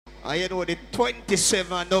And you know, the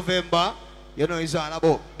 27th November, you know, it's all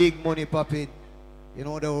about big money popping. You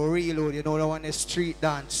know, the reload, you know, the one the street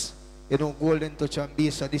dance. You know, Golden Touch and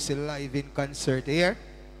Bass, so this is live in concert here.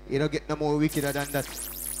 You don't get no more wickeder than that.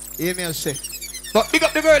 Hear me say. But big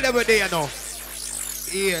up the girl every day, you know.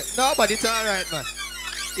 Yeah, no, but it's alright, man.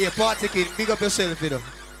 Yeah, party king, big up yourself, you know.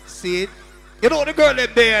 See it? You know the girl them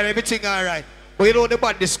there, everything alright. But you know the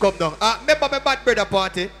badness come down. Remember my bad brother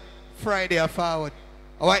party? Friday or forward.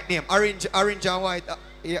 A white name, orange and white.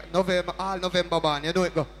 Yeah, November, all November band, you know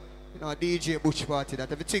it go. You know, DJ Butch party,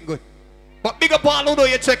 that everything good. But big up all who know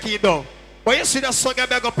you check it down. But you see that song I'm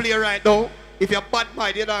going to play right now. If you're bad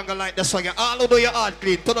mind, you don't like the song. All who know your heart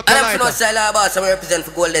clean. Turn up your light. I'm from boss, I represent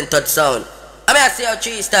for Golden Touch Sound. I mean I see how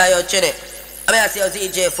 3-star, yo Chinny. I mean I see how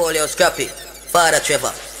ZJ Foley, yo Scrappy. Father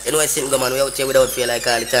Trevor. You know I see him go man, we out here without feel like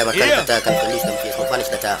all the time. I can't attack and release them face, I punish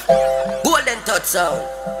that off. Golden Touch Sound.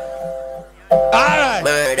 Alright.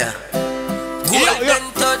 Murder.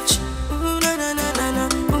 Golden Touch.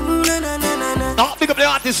 Oh, big up the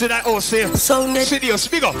artist in that house here. Serious,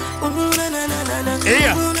 big up.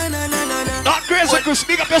 Yeah. Not crazy, Chris,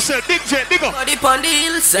 big up yourself. Big J, big up. Body on the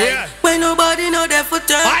hillside. Yeah. When nobody know their foot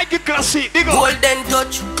turn. I get classy, big up. Golden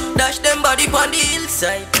Touch. Dash them body on the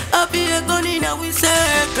hillside. I be a gun in a we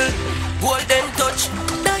circle. Golden Touch.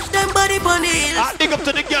 Dash them body on the hillside. Big up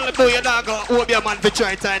to the girl, though. You're not going to hope your man for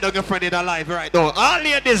try to tie down your friend in a life right now. All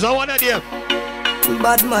ladies, I want to hear.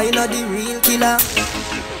 Bad mind are the real killer.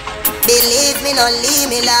 Believe me, no leave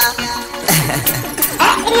me la.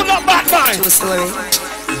 Who not bad mind? True story.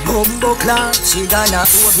 Bumbo club, she gonna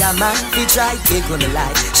hope your man fi try take on the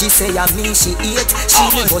life. She say I mean she eat, she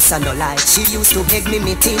bust and no like. She used to beg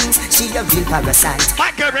me things, she a real parasite. My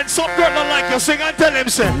girl, some girl don't like you, sing and tell him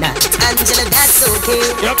say. Nah, Angela, that's okay.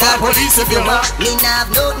 You call police if you want. Me nah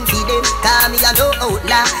have nothing for them, call me a no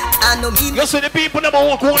outlaw. I know me. You see the people never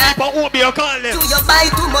walk one heap of Obi, you call them. Do you buy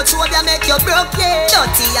too much Obi, make you broke, yeah.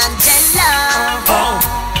 Dirty Angela.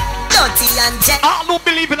 Dirty Angela. I don't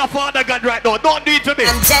believe in a Father God right now. Don't do it to me.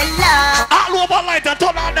 Angela. All over light and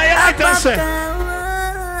turn on the light and say.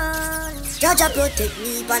 Judge protect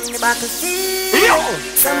me on the battlefield. Yo.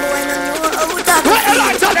 Some boy don't know how to talk. Where the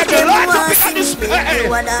lights are there? Lights up in this. Hey.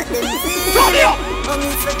 Turn it up.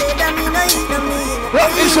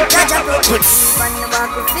 Judge protect me on the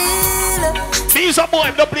battlefield. These are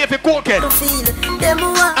boys don't play for cocaine.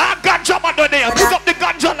 I ganja man down there. Put up the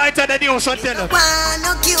ganja light and the news and tell them.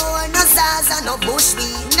 No cure, no Zaza, no bush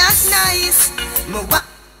weed, not nice.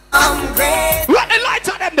 What the lights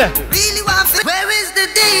on them there? Really want to. Where is the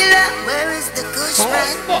dealer? Where is the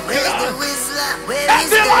Cushman? Where is the Whistler? Where is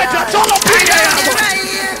the lighter? Turn up in there.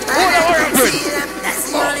 That's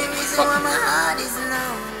the only reason why my heart is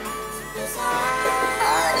low.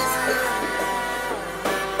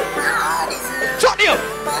 Turn you.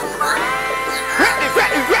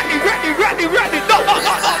 Ready. No.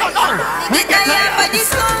 We get tired.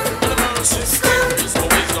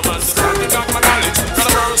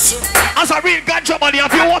 As a real ganja man,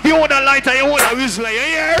 if you want your own lighter, you want a whistler, you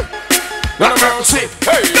hear? Not mercy,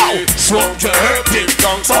 hey, no. Smoke your herb, ding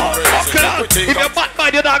dong, sorry. If you're bad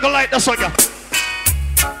mind, you're not gonna light the sun.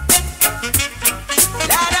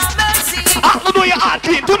 I don't know your heart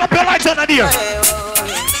clean, turn up your lights on the deer.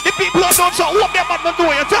 The people who don't so, what them man do,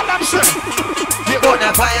 you tell them, sir. You go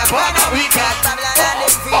to fire, we can't.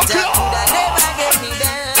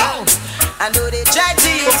 And do they try to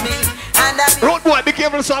use me? Road boy, be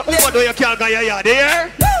careful, son. Who do you can't go your yard,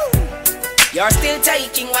 there? You're still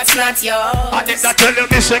taking what's not yours. I think that tell you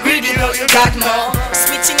this a greedy, you got more.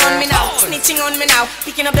 Switching on me now, snitching on me now.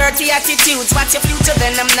 Picking up dirty attitudes, what's your future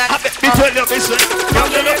then I'm not. I bet me tell you this,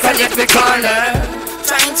 you're gonna collect the corner.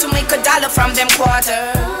 Trying to make $1 from them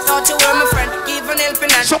quarters. Thought you were my friend, even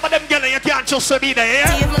helping us. Some of them girls you can't trust me there.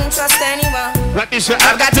 Even trust anyone. Let me say,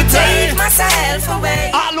 I've got to take myself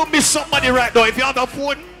away. I'll miss somebody right now. If you have a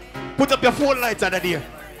phone, put up your phone light in the ear.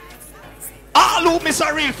 All who miss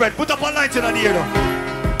a real friend, put up a light in the ear though.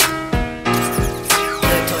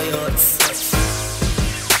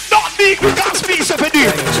 Don't be we can't speak so for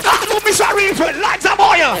you. All who miss a real friend, lights up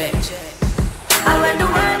on you. And when the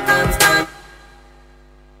world comes down,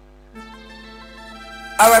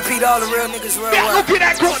 I repeat all the real niggas worldwide. Yeah, look at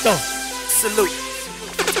that crowd though. Salute.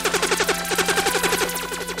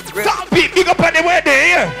 Don't be big up on the way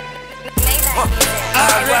there.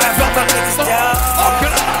 I ride for my niggas down. I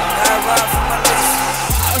ride for my niggas.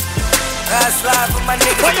 I slide for my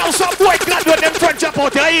niggas. But yo, some boy glad when them friends jump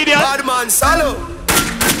out, you idiot. Bad man, salute.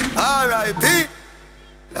 R.I.P.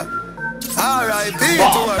 R.I.P.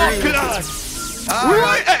 to a real.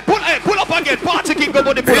 Right, pull up again. Party king go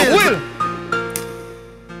on the pull up. Will.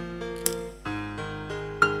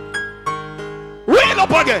 up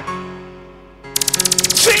again.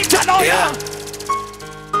 See it now, yeah.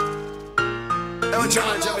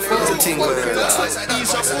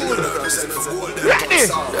 Ready?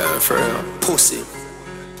 Yeah, for real. Pussy.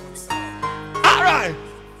 Alright.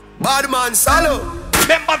 Bad man, Salo.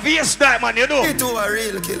 Remember VS Diamond, you know. He to a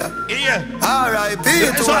real killer. Yeah. R.I.P.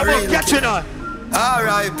 It's to all a about real catching killer. on.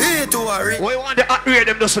 R.I.P. to a real. We want the hot rear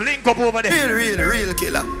them just link up over there. Real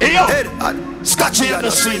killer. Hey, yo. Head hot. Scotchy and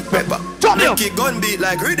the sweet pepper. Turn me up. Make it gun beat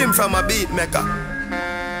like rhythm from a beat maker.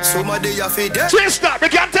 Somebody you feed them. Chase that, we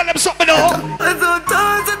can't tell them something now. I thought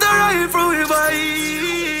that the rifle we buy.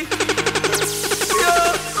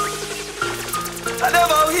 I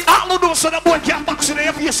never hit. All of those so the boy can't box in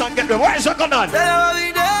your face and get them. Where is that going on?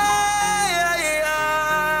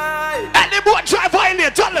 And the boy try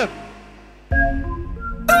violate, tell them.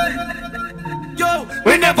 Yo,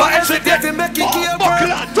 We never hesitate. to make it clear,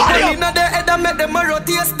 buckle on, turn it up. inna their head and make them a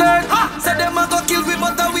rotate stern. Say them a go kill we,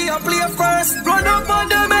 but we a play first. Run up on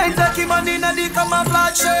them head, take him on inna the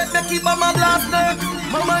camouflage shirt. Make him a blast neck.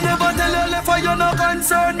 Mama never tell you left for you no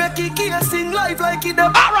concern. Make it case in life like it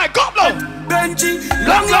up. Alright, go now. Benji,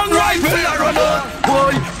 long rifle a run out.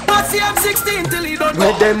 Boy, pass the M16 till he don't go.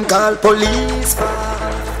 Let them call police.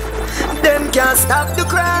 Them can't stop the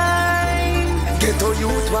crime. Get to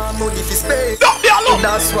youth one money fi spend. Don't be alone.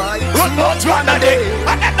 That's why Run out one a day.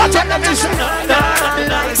 And then the television.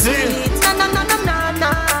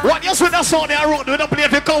 What else with the sound there road? We don't play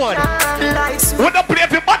for coward. We don't play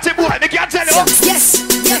for batty boy. They can't tell you. Yes,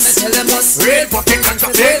 yes. Real fucking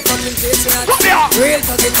contract. Come here. Real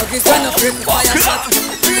fucking when a freak fire shot.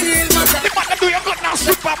 Real matter. The man that do your good now,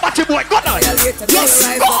 super batty boy. Go now. Yes.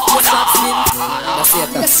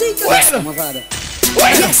 The secret. Well.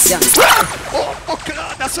 Well. Yes. Oh,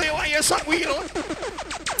 God. That's how you want your song, we know.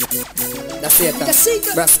 The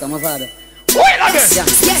secret. Braska, my father. Wait again.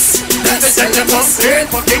 Yes. Real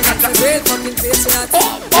fucking contract. Real fucking face shot.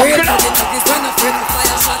 Oh, Real God. fucking when a freak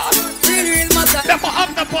fire shot. Real matter. Never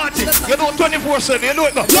have the party. You know 24/7. You know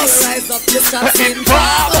it now. Yes. Rise up the shots in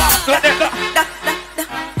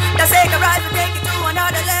The sake of rise, we take it to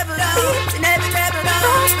another level. In every level,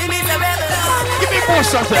 we meet the rebel. Give me more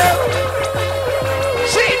something.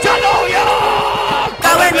 See it now, yo.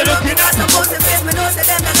 Cause when we looking at some pussy face, me know say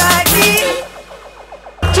them not like me.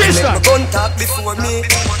 Jesus. make my gun talk before me.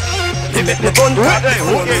 Make my gun talk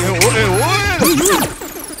before me.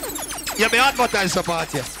 Yeah, me advertise the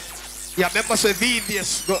party. Yeah, remember say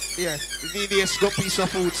VVS go. Yeah, VVS go piece of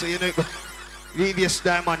food, so you know it go. VVS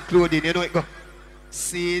Diamond clothing, you know it go.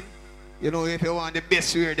 Scene. You know, if you want the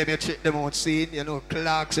best wear, them you check them out. Scene. You know,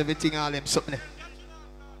 Clarks, everything, all them something.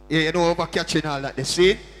 Yeah, you know, over catching all that. The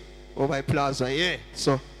scene over by Plaza, yeah.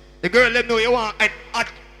 So the girl let know you want at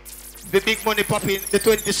the big money popping the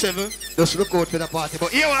 27th. Just look out for the party.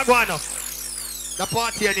 But here we go now. The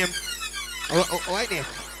party and him. Why name?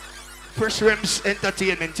 Fresh Rems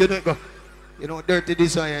Entertainment, you know it go. You know, Dirty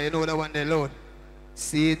Desire, you know the one they load.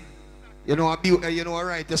 See it? You know, you know,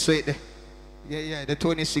 alright, that's right there. Yeah, the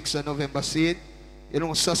 26th of November, see it? You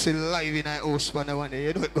know, Sassy live in our house for the one day,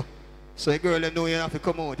 you know it go. So the girl them know you have to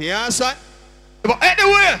come out. You understand? But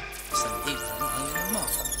anyway!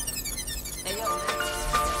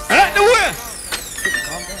 Anyway!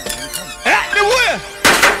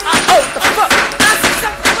 Anyway!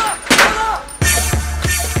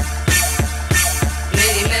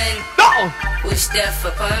 Many men No! wish death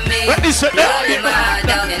upon me. Let me sit down. You're in my heart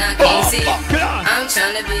down and I can't see. God. I'm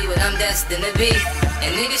trying to be what I'm destined to be.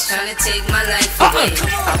 And niggas trying to take my life away.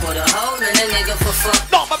 I put a hole in a nigga for fuck.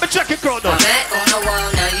 No, but me check it, crowd. I'm back on the wall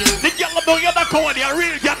now. You The girl know you're not going, you're a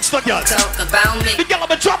real gangster girl. talk about me. The girl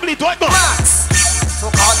I'm traveling to go. So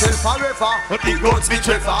cartel forever. But the roads be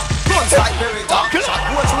Trevor. Guns like Beretta. Shot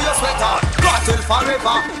go through your sweater. Cartel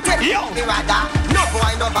forever. Take Yo. the radar. No boy,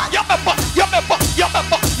 no bad. You remember.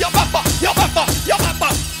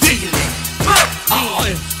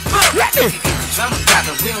 Ready? Drum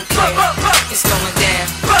rapping, we don't care. It's going down.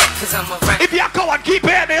 Cause I'm around. If you go and keep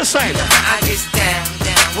hearing this side. I get down.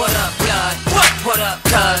 What up, blood? What up,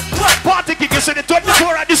 cuz? What party gig is in the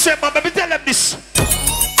 24th of December? Let me tell them this.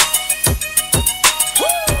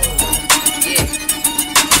 Yeah.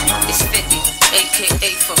 It's 50, aka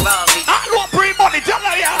Ferrari. I don't bring money, tell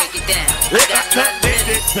her, yeah. Break it down. I got nothing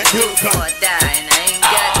before I die, and I ain't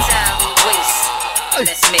got time to waste.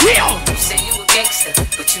 Let's make it. You say you a gangster,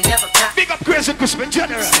 but you never cop. Big up Crazy Crispin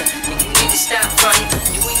General. You need to stop running.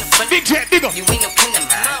 You ain't a friend. Big J, big up. You ain't no kin of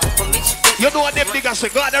mine. What makes you think You know what them niggas say,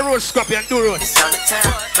 go on the road, Scrappy, and do road. it's all the time?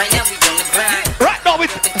 Right now we on the grind. Right now,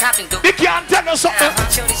 The cop and go. they can't tell us something.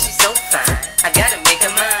 Shorty, she's so fine. I gotta make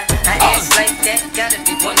her mine. I ass like that. that gotta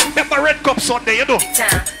be one of Remember Red Cup Sunday, you know.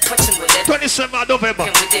 time. Punching with that 27th of November.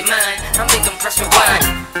 and with their mind. I'm making press rewind.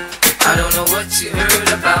 I don't know what you heard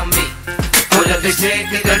about me. Put up the check,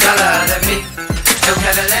 take $1 out of me. No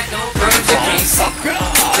Cadillac, no birds, you can't see.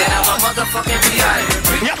 Then I'm a motherfucking B.I.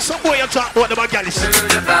 Yeah, some boy you talk about them girls.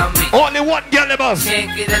 Heard about me. Only one girl above.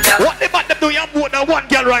 Can't get a dollar. What the man them do? You have more than one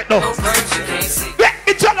girl right now. No birds, you can't see. Let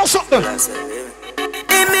me tell you something.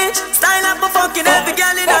 Image, style up a fucking every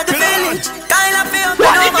girl in the village. Kyle up here,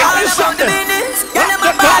 What the over girl all is about the something? minutes. Girl, I'm The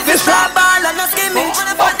a bad girl is fish, ball and no skimmage.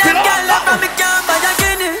 But them girl up from me can't buy a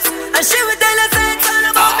Guinness. And she would tell us it's all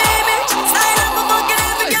about me image. Style up a fucking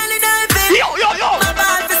every girl in the village. Yo, yo, yo. My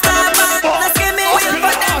bad fish, ball and no skimmage.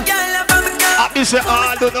 But them girl up from me can't. I say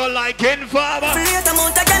all do not like informer. Create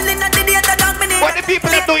amount of girl in the data dog me need. When the people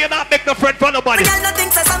that know you not make no friend for nobody. Girl no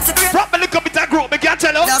think so some secret. Probably come with a group, me can't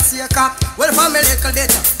tell you. That's your cop. Well, from a little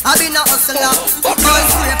data, I been a hustler. All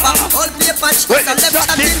scraper, all paper, Well, and left just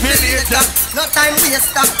a this big later. No time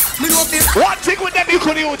waster. Me no feel. One thing with them you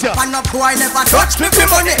could use ya. And a boy never touch me for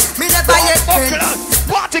money. Me never yet friend.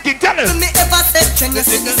 Party king, tell To us. me ever said trend. You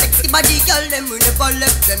see the sexy body girl, them we never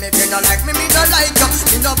left them. If you not like me not like you.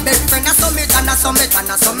 Me no best friend, I summit and I summit and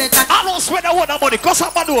I summit. I don't spend a one of money, cause I'm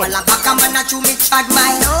a do. Well, I back a man, I chew me chad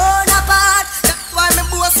my own apart. That's why me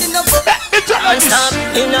boss in the book. And stop,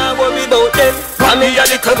 me nah worry about them. And me a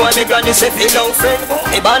little boy, me granny say feel no friend.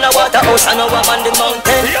 Me born a waterhouse and now I'm on the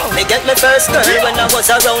mountain. Me get me first girl when I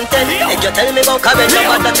was around 10. If you tell me about Karen, no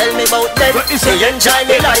matter tell me about them. Me enjoy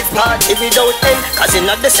me life party without end. Cause in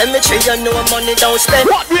the cemetery you know money don't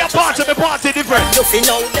spend. What we are party, the party different. You feel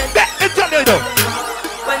know them. Let me tell you though.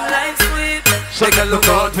 When life's sweet, Take a look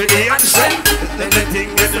out for the answer. Let the thing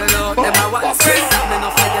get them a one friend. Me no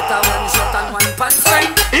forget a one shot and one pan friend.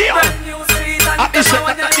 Brand new street and I them a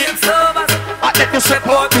one your name sober. I let you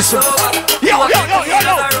support me so. Yo, yo, yo, yo,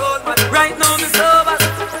 yo. Right now me sober.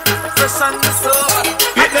 Fresh and me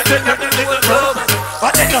sober.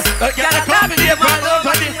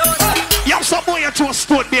 You have some boy to a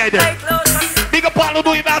stone behind them. Big up all who do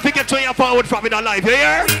you have to get to your forward from in life, you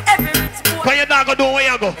hear? Because you're not going to do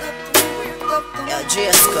where you go. Yo,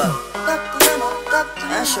 J-Skull.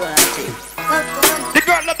 I'm sure I think. The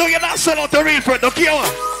girl that do you not sell out the real friend, okay?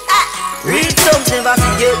 Real thugs never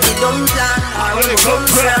forget the dumb plan. Or the dumb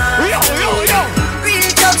plan. Yo, yo, yo. Real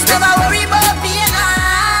thugs never worry about being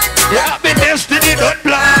on. Yeah, the destiny don't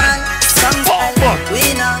plan. Sometimes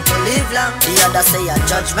we not to live long. The other say a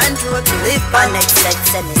judgment road to live by. Next set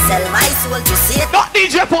say me sell my soul to see it. Not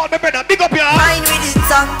DJ Paul, my brother, big up your Mine with it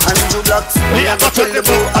song. Andrew Blocks. We are going to tell you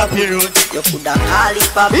about happy road. You coulda call it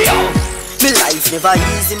pop. Yo. Me life never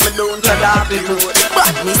easy, me don't tread off the road.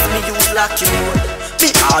 Badness me use like you road. Me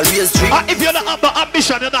always dream. If you're not have the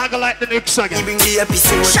ambition, you're not gonna like the next song. Bring the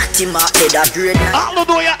episode. Shot in my head a grade. All who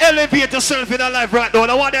know you elevate yourself in your life right now.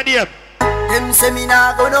 I want your name. Them say me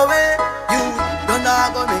nah go nowhere. You don't nah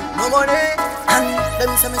go make no money. And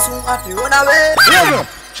them say me soon have to run away. Level.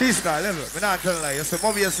 She's not level. Me not telling you. You say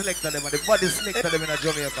Mobay selected them and the body selected them in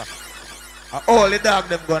Jamaica. And all the dog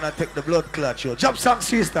them gonna take the blood clot show. Jump song,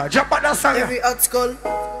 sister. Jump on that song. Every hot skull,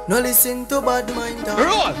 no listen to bad mind talk.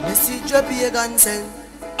 Roll. Message a pagan send.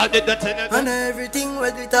 I did that thing. And everything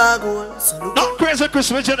where we talk goal. So look Not crazy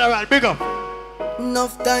Christmas general. Big up.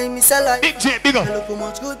 enough time is a life. Big J, big up. Look how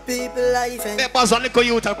much good people life and Members of little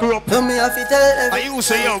youth that grew up. tell me if you tell And everything. you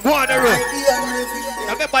say, yo, go on the road.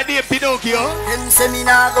 I remember the Pinocchio. Them say me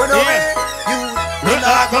nah go nowhere. You No,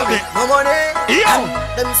 nah go make no money. Yo. And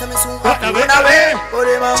them say me soon What have to the run away. way? But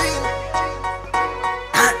them a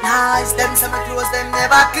nice. Them say me close them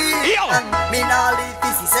never clean. Yo. And me nah live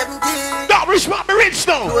this is 17. No, rich man, me rich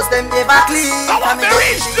now. Close them never clean. I want And me me don't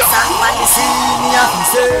rich see now. and when they see me have to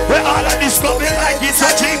say. Well, all of this coming like it's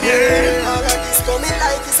a dream, yeah. All of this coming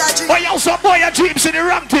like it's a dream. But you some boy your dreams in the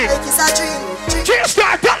wrong thing. Like it's a dream.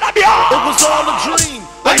 J-Star, tell them, yo. It was all a dream.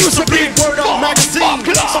 I used to read Word Up magazine.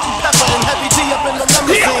 Something pepper and heavy D up in the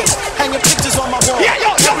limousine. Hanging pictures on my wall. Yeah,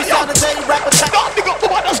 yo, yo, Every yo. Saturday, rap attack. Don't think of the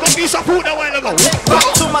one that's gonna be some food a while ago. Back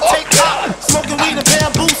to my take out. Smoking weed and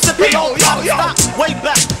bamboo. Sipping Yo, yo, yo. Stop way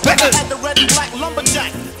back. When I had the red and black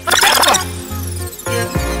lumberjack.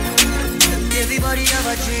 Everybody have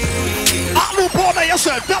a dream. I move on to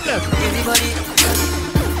yourself, tell them. Everybody.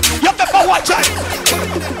 You never watch it.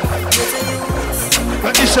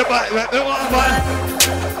 But this is my,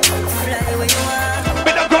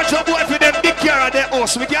 me don't grudge your boy for them big care of their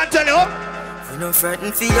house. We can't tell you. We no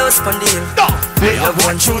frightened for your spondyle. No. We have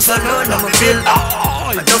one shoes alone, I'm a bill.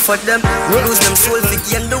 Enough of them, lose them soul to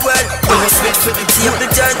gain the world. We no Switch for the tea of the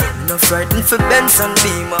journey. No frightened for Benson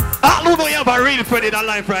Beamer. Who know you have a real friend in a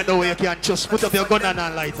life right now where you can just put up your gun and a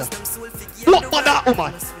lighter? Look for that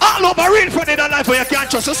woman. All over a real friend in a life where you can't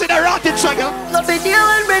trust. You see the rotting sugar? No big deal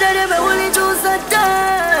and brother, them only choose a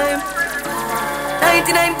time.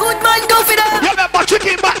 99 good man, go for them. You remember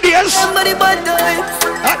chicken back days? Somebody bad time.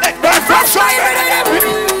 And then burn from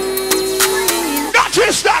Not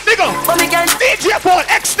just that, nigga. But we can DJ Paul,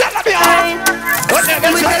 extend me behind. What them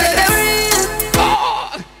is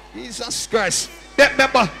Jesus Christ.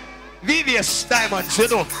 Remember, VVS Diamonds, you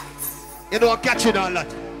know. You know, catching all that.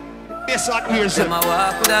 Yes, on wheels. Them a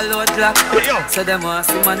walk with a load block. So them want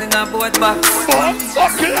see man in a boat box.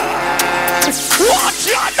 What you know?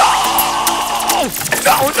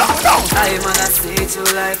 No. I man a see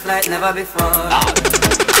through life like never before.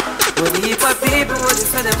 When the heap of people would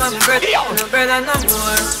say them have bread, no bread and no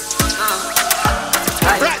more.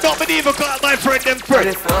 Right now, me even call my friend them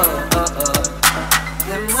friend.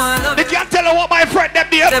 They can't tell her what my friend them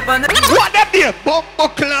did. What them did? Bumbo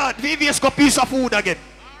clad. VVS got piece of food again.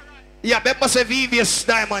 Yeah, remember say VVS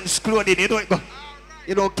Diamonds clothing.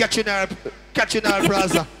 You know, catching our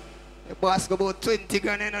plaza. The boss got about 20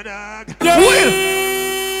 grand in a dog. Yeah.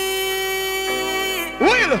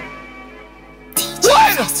 Will.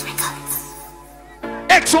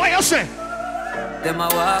 X, what you say? Them a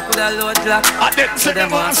walk with a load block. And then say them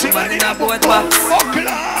want see man in a boat box.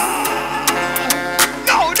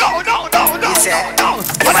 No.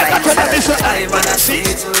 What I got to do I wanna see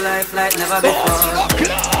through life like never before.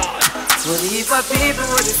 So the heap of people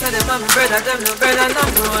would say them have bread and them no bread and no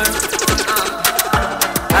more.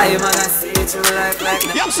 I wanna see through life like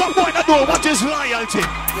never before. You have some point to know what is loyalty.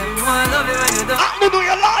 Them wanna love you when you don't. I know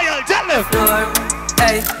you're loyal, tell them.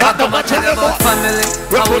 Hey, I come and tell you about family.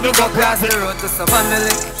 I wouldn't go cross the road to some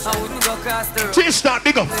family. I wouldn't go cross the road. Cheers, start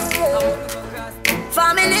bigger.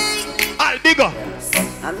 Family. I'll bigger.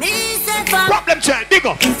 I me say family. Problem child,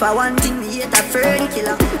 bigger. If I want thing, me hate a friend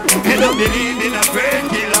killer. You don't believe in a friend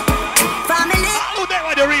killer. Family. Who they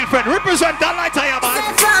were the real friend? Represent that light I am, man.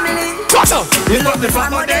 Family. What up? You love the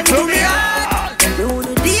family then to me. You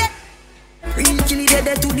the date. Real kill it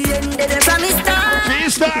dead to the end. Dead from the start.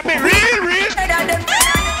 Cheers, start me real.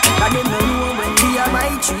 And them know when we are my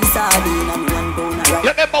tree sardine and one bone around.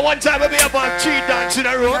 You remember one time when we have a tree dance in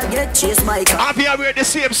a road? I get chased by car. Have you wear the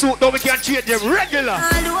same suit now we can change them regular?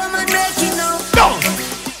 All the woman make it now. No!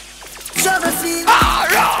 Trouble feel.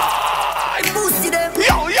 Alright! Pussy them.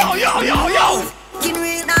 Yo! Can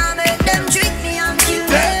we now make them trick me and kill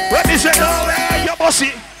me? When they say no way, you must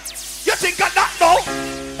see. You think of that now?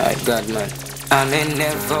 My God, man. I may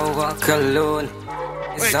never walk alone.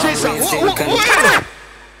 Wait, Jason,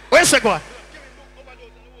 where's the one?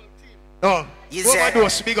 Oh,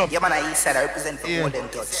 overdose, big up. Yeah, man, I said I represent for Golden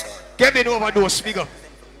Touch. Kevin overdose, big up.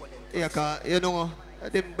 Yeah, cause you know,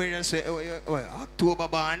 them bring and say, October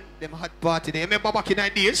band, them hot party. They remember back in the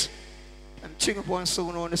days? I'm ching up one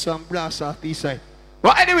song on some blast off this side.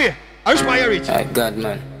 But anyway, I wish my reach. My God,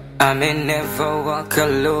 man. I may never walk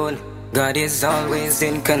alone. God is always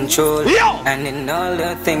in control. Yo! And in all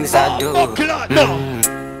the things I do.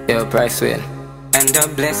 Your price win. And the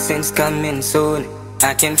blessings coming soon.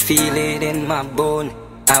 I can feel it in my bone.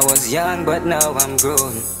 I was young but now I'm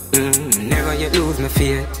grown. Never you lose my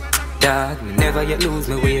fear, dog. Never you lose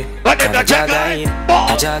my way. I jagga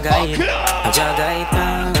it.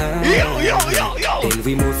 Then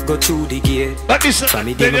we move go through the gate. From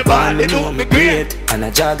me day born me know me great. And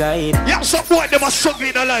I jagga it. Yeah, some boy them are struggling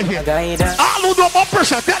in their life here. All who do more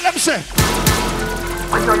pressure, tell them say.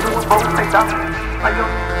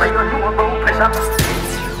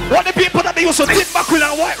 What the people that they used to dip mackerel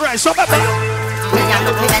and white rice, so remember? Me and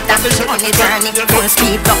look me better, on the journey, full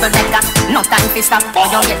speed, double decker. No time to stop, or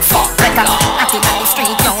you get fuck wrecker. Acting on the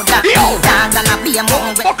street, yo, that me dog and I be a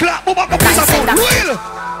mong with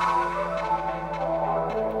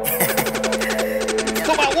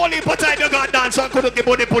Come on, one heap of time you got dance and couldn't get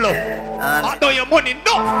money pull up. I know your money,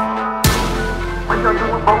 no.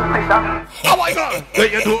 Oh my God,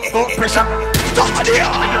 when you do about pressure, somebody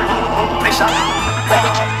pressure. Me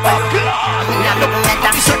and look me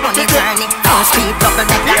better, on the journey, full speed, double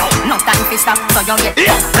decker. No time to stop, so you get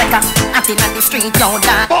fuck wrecker. Acting on the street, yo,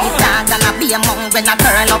 that me dog and I be a mong when I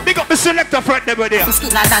turn up. Big up the selector friend over there.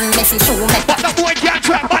 Skiller than Messi shoe me. But the boy can't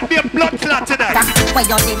try bad be a blood clot tonight. Where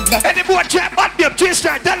you did that? Any boy try bad be a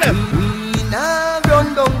G-star, tell him. We now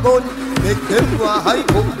run down gun, make them go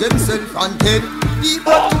hype up themselves and head.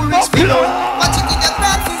 People too rich for none. Watch it in the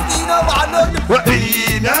crowd, 15 or 100.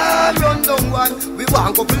 We now run down one, we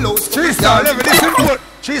want go below. G-star, this is important.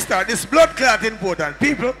 G-star, this blood clot important.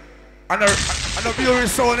 People, and a Brewry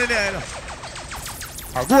sound in there.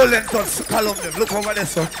 A golden touch column them. Look over there,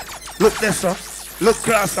 sir. Look there, sir. Look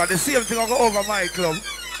closer. The same thing will go over my club.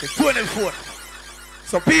 The 24th.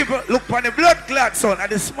 So people look for the blood clot son.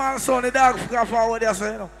 And the small son, the dog go forward there,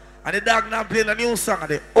 so you know. And the dog now playing a new song. And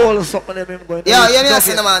the old something of them going. Yeah, you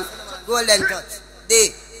know, man. Golden touch.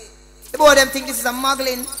 The boy them think this is a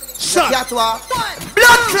muggling. Blood clot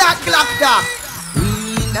clock.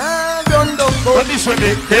 Nah, run down go. But this one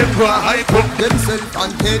they go high put themselves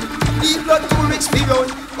on head. People are too rich for run.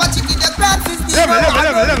 Watch it in the classes.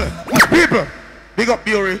 Level. People, big up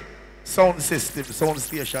Brewry sound system, sound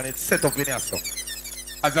station. It's set up in here, so.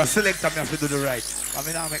 As a selector, I have to do the right. I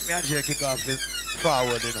mean, I make me and Jay kick off the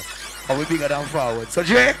forward, you know. Or we bigger than forward. So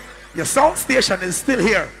Jay, your sound station is still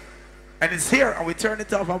here. And it's here, and we turn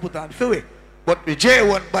it off and put on Philly. But the Jay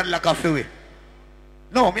one bad like a Philly.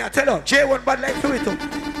 No, me I tell you, Jay one bad like Philly too.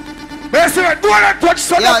 Let's do it, go on and touch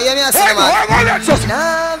son. Yeah, you know, man.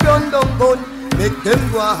 Nah, run down gun. Make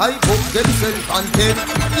them go high, put themselves on head.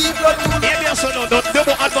 People are too rich. Yeah, so no more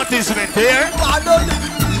advertisement here.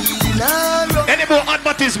 Any more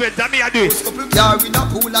advertisement than me I do it. You're in a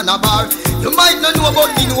pool and a bar. You might not know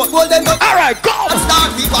about me, no golden. Alright, go!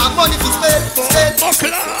 Start, we want money to spend. Money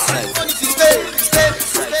to spend.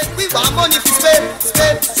 We want money to spend.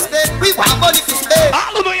 We want money to spend.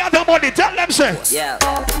 All of you have the money, tell them, sir. Yeah.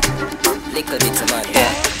 Little bit of money.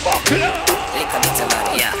 Yeah. Little bit of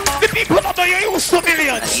money. Yeah. The people of the year use 2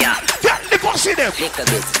 millions. Yeah. Tell the pussy them. Little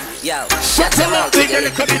bit. Yo, shut them up with your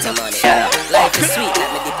little bit of money. Life is sweet,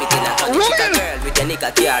 let me dip it in a honey. She a girl with a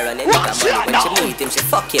nigga car and a nigga money. When she meet him, she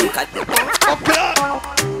fuck him.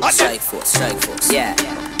 Strike force. Yeah.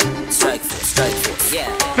 Strike force.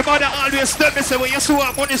 Yeah. The mother always tell me, say, when you see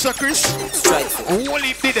what money, so Chris. Strike force.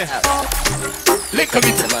 Only did it. Little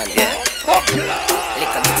bit of money. Yeah.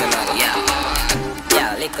 Little bit of money. Yeah.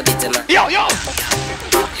 Yeah, little bit of money. Yo.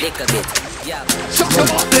 Little bit. Yeah. Shut them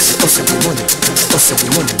up. Hustle the money. Hustle the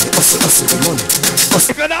money.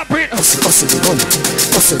 If you're not breathing. Hustle the money.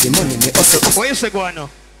 Hustle the money. What you say go on now?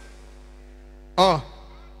 Oh.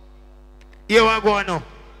 You want go on now?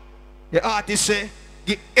 The artist say,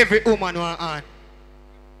 give every woman one hand.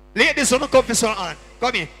 Ladies, don't come for some hand.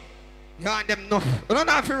 Come here. You want them enough. You don't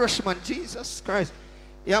have to rush, man. Jesus Christ.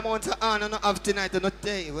 You want to hand and not have tonight and not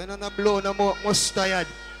day. When not blow no more, most tired.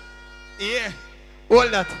 Yeah.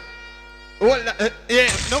 Hold that. Yeah.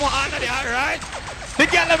 No more hand there, alright? The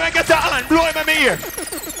girl never get a hand. Blow him in my ear.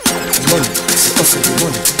 Money. Hustle the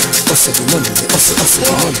money. Hustle the money. Hustle the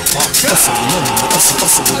money. Hustle the money.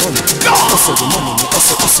 Hustle the money. Hustle the money.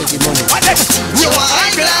 Hustle the money. You are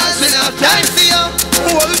eyeglass, we have time for you.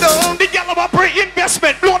 Hold on. The girl never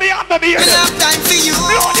pre-investment. Blow the hand in my ear. We have time for you.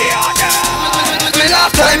 Blow the hand. We have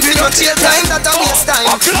time for you. Till time that I waste time.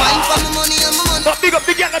 Mind for my money and my money. But big up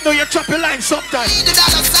the girl that know you chop your line sometimes. The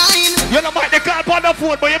dollar sign. You know might they call on the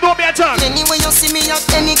phone, but you know me a time. Anyway you see me at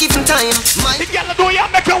any given time. The girl that know you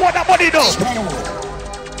make you want that money though.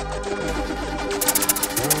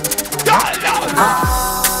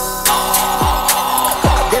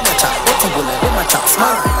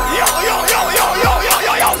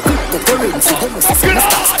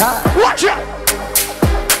 Watch it.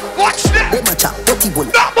 Watch that.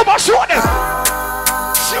 No, Mama, show them.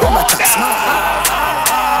 Show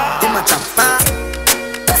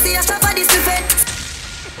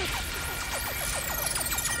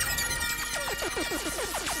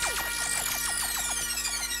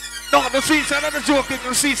no, the streets are not a joke.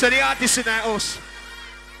 The streets are the artists in our house.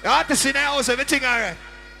 The artists in our house, everything alright.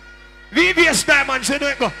 VBS Diamonds, you know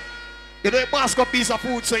it go. You know a basket piece of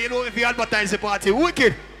food, so you know if you advertise the party.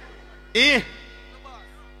 Wicked. Eh?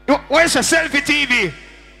 Where's your selfie TV?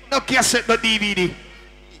 No cassette, no DVD.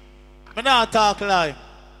 I don't talk lie.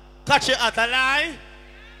 Catch it at a lie.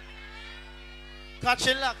 Catch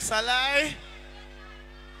it locks a lie.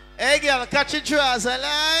 Hey girl, catch it drawers a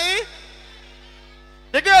lie.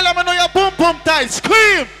 The girl, let me know your boom boom tight.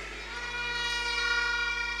 Scream!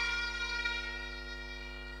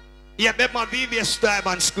 Yeah, bet my VBS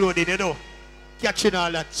Diamonds clothing, you know. Catching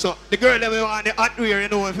all that. So, the girl that we want the hot wear, you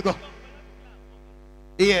know, if you go.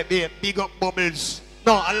 Yeah, babe, big up bubbles.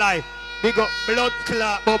 No, I lie. Big up blood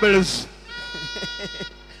clot bubbles.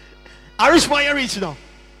 I reach where you reach now.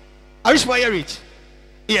 I reach where you reach.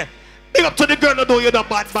 Yeah. Big up to the girl that know you're the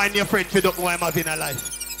bad mind your friend if you don't know I'm having a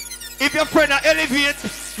life. If your friend are elevate,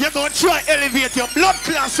 you're going to try elevate your blood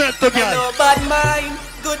class self to girl. Hello, bad mind.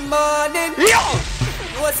 Good morning. Yo!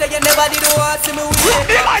 You say you never did want to me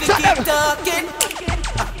keep talking.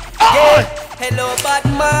 Oh! Yeah. Hello, bad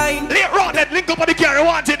mind. Later on, that link up on the car,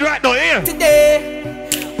 wanted right now, here.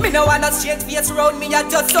 Today, me no want a straight face around me, I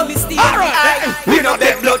just so misty. Alright, we no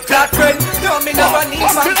beg blood clot friend. No, me no run in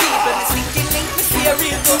from people. Me slinking link, me stay real.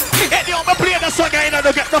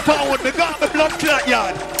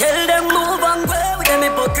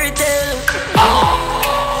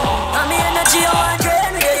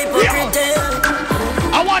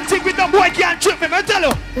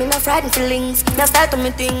 pride and feelings. Now start to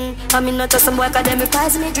me thing. I mean not just some boy cause them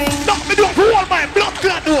prize me drink. No, me do for all my blood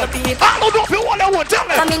clot do. I don't know for all I want, tell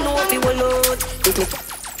me. I mean no if you will load.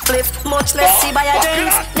 Cliff, much less see by your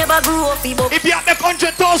drinks. Never grew up people. If you have the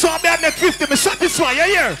 100,000, I have 50, me satisfy you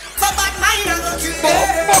here.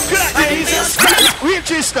 Real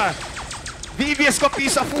Chester. VVS got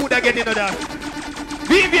piece of food again, you know that.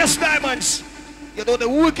 VVS Diamonds. You know the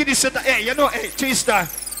wickedest of the hey, you know, hey, Chester,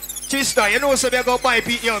 you know so we go buy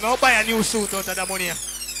go buy a new suit out of the money.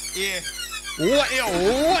 Yeah.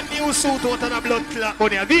 What new suit out of the blood clot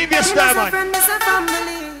money? VVS Diamonds.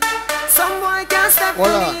 Some boy can't step to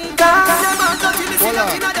me.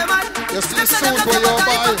 You see suit where you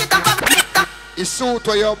buy. It's suit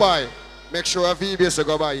where you buy. Make sure a VVS you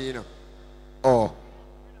go buy, you know. Oh.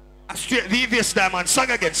 A straight VVS Diamond. Song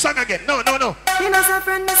again. No. You know, some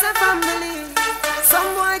friend, it's a family.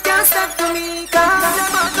 Some boy can't step to me. Them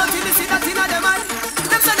out to the city, that's in the man.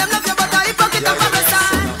 Them say them love you, but I pocket up on the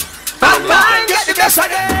side. Bang, get the best of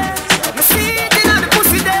them. You see it in the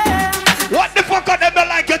pussy there. What the fuck are them not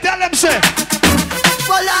like? You tell them, say.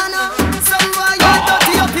 Well, I know. Some boy are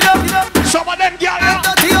dirty up. Some of them girls are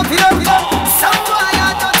dirty up. Some boy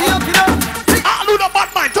are dirty up. I'll do the bad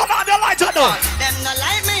mind. Turn on the light, I know. Them not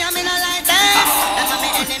like me, I mean I like them. Them are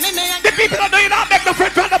my enemy, the people that know you not make no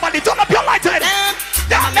friend for nobody. Turn up your light, I know.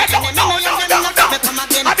 No.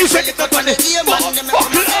 I be saying it not funny.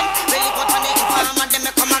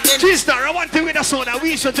 Chester, I want to win a soda.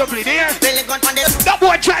 We should jump in there. That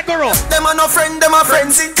boy try go wrong. Them are no friend, them are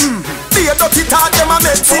frenzy. Be a dirty talk, them are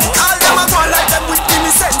messy. All them are going like them with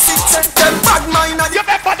innocence. Them bad mind and you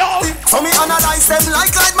never know. So me analyze them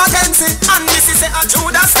like Mackenzie. And this is a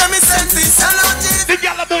Judas, them is sensi. The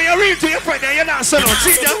girl know you're real to your friend and you're not selling.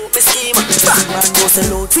 See that? Bad man go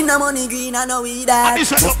sell out. Fin the money green, I know we that.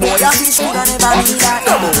 Boy, a fish would never be that.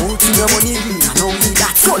 Double out in the money green, I know we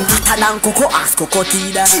that. Son hotter than Coco, ask Coco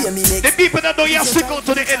Tida. The people that know you stick out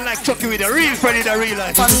to the end like Chucky with a real friend in the real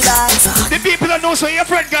life. The people that know so your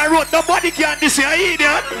friend got wrote, nobody can this year,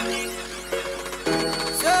 idiot.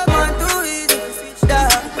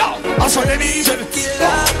 No, I saw them easy.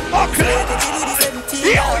 Okay.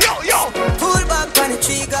 Yo. Pull back on the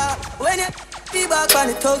trigger. When you be back on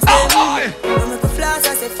the thugs, them. When I flash,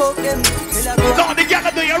 I say fuck them. No, the girl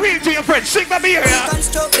that know you're real to your friend. Sing my beer, yeah.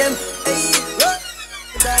 Construct them.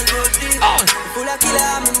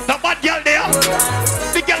 The bad girl there.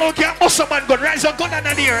 The girl who can't bust a man gun. Rise a gun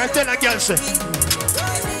under the air and tell a girl say.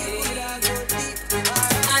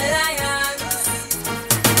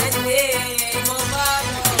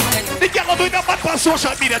 The girl who doing that bad on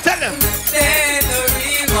social media. Tell them.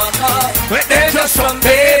 When they just some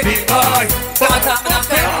baby boy.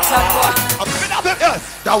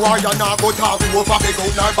 That why you not go talk over me go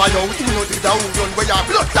now by you. You know the down run where your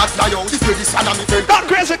blood clot fly out. This is the me friend. Not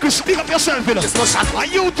crazy, Chris. Speak up yourself, you know. And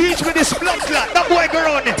you teach me this blood clot. That boy go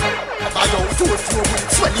on it. By you,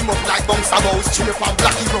 swell him up like bounce a mouse. Chill from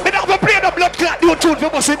black hero. Me never play the blood clot. You tune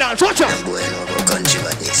for us in dance. Watch out. Boy, no go country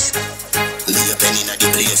but this. Lay a pen in the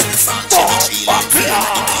place. Farm cherry tree line. Fill in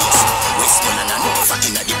the place. Westman and a no fat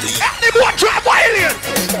in the place. And the boy drive violent.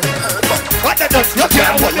 What the duck? You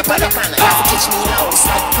can't hold the pan.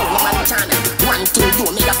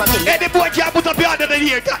 Hey, the boy can't put up your under the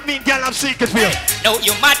ear. That means girl have secrets for you. No,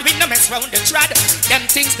 you mad with no mess round the trad. Them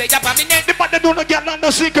things they have a minute. The man that do not get no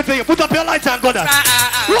secret for you. Put up your light and go down.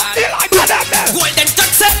 What the light on that there? Golden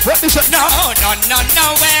touch it. What is it? No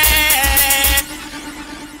way.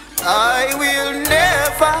 I will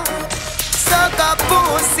never suck a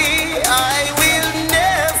pussy. I will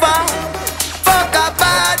never fuck a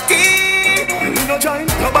party. No join,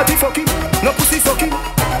 nobody fucking, no pussy sucking.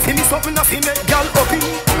 See me something a female girl upping.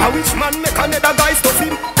 A rich man make another guy stuff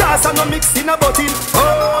him. Gas and no mix in a bottle.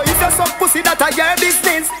 Oh, if you suck pussy that a your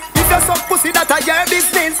business. If you suck pussy that a your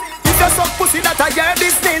business. If you suck pussy that a your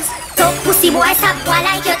business. Talk pussy boy suck boy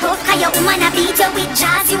like your tough. Cause your woman a beat you with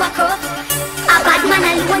jazz you a cup. A bad man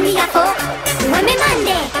alone me a fuck. When me man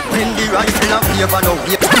there. When the rifle up here for no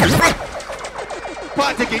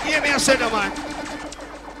Party king, hear me a say no man.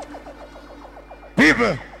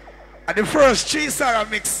 People, at the first 3 Sarah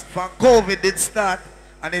mix from COVID did start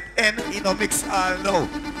and it end in a mix all now.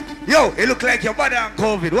 Yo, it look like your body on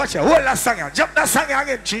COVID. Watch out, hold that song out. Jump that song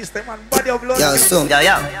again, cheese them and body of blood. Yo, some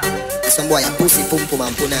boy a pussy pum pum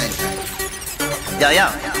and punani. Yo.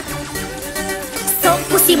 So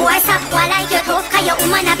pussy boy suck boy like your tough. Cause your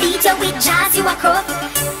woman a beat you with jazz you a cup.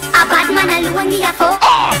 A bad man alone me a fuck.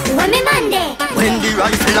 When me man there. When the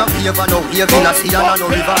rifle up here for no here in a sea and no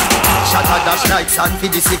river. Shot a dash like sand for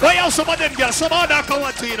the sick. Why else some of them girls, some of them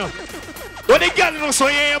come to you know. When the girl knows so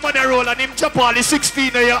you man roll and him jump all the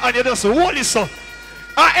 16 and you just hold it so.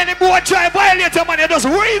 Any boy try violate a man, you just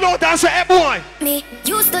read out and say, hey boy. Me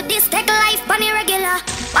used to this take life on irregular.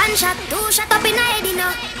 One shot, two shot up in a head, you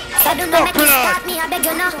know. So don't make me start me, I beg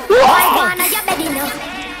you know. Boy, go on your bed, you know.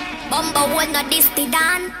 Bumbo one not this the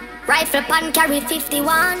dan. Rifle pan carry 51.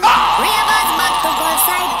 Ravers back to gold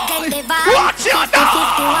side, get the van. Watch your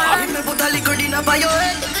dog. Me put a liquor dinner by your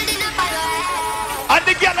head. And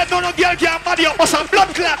the girl that don't know girl can't body up, but some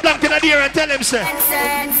blood clot blank in the ear and tell him say.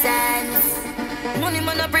 Money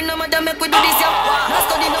man a bring no matter make we do this yeah. Not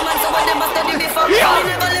study no man so what them a study before. Me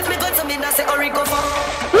never left me good so me not say hurry go for.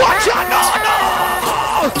 Watch your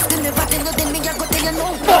dog. If they never tell you then me a go tell you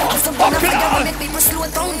no. Some kind of fire will make people slow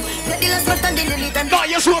down. The dealers not stand in the lead and. No,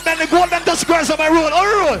 you show me the golden dust girls on my road. All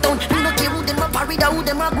road. Me no care who them a parade or who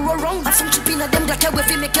them a grow wrong. Have some chip in a them that can if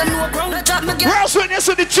make you know ground. I drop me girl. Where's when you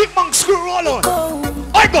see the chipmunk screw roll on?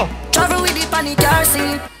 I go. Travel with the panic car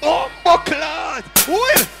seat. Oh my God.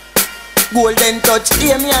 Will. Golden touch,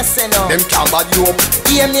 hear me a say no. Them can't bad you up.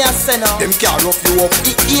 Hear me a say no. Them can't rough you up.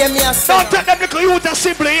 Hear me a say no. Don't take them little youth as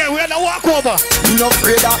simply here. We're gonna walk over. You no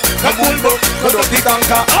afraid of no bull go up the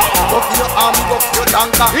tanker. Go for your arm, go for your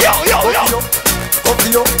tanker. Yo. Go for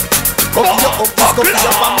your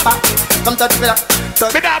bumper. Come touch me that.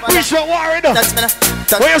 Me not preach no war enough. Touch me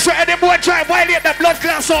that. When you say any boy try violate the blood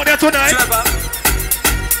class out there tonight.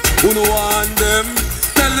 Who no want them?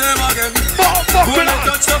 Tell them again. Yo.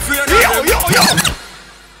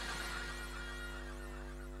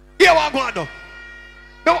 Here I go now.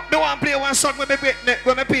 No one play one song when me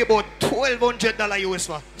pay about $1,200 US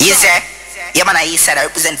for. You say? Yeah man, I said I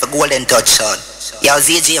represent for Golden Touch son. Yo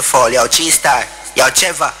ZJ Fall, yo 3-star, yo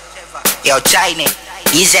Trevor, yo Chiny.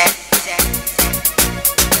 You say?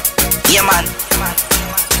 Yeah man.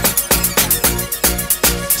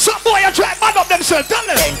 Some boy you try man up themselves, tell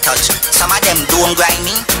them. Golden Touch. Some of them don't grind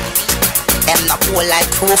me. Them not pull like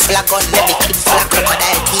proof like gun, maybe clip like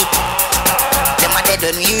crocodile teeth. Them are dead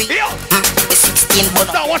when we the 16 bun.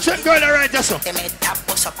 Now watch that girl right just so. They made that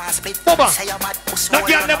push up and split. Baba, say you're mad push. no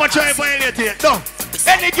girl never try violate it. No.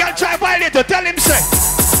 Any girl try violate it, tell him say.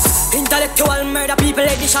 Intellectual murder people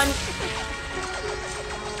edition.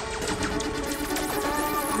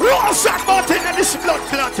 Roll some mountain in this blood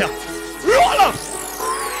clot here. Roll up.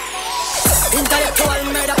 Intellectual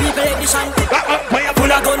murder people edition.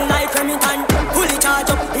 Pull a gun knife Remington. Pull it charge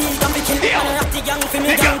up. He's gonna be killed. And I the gang for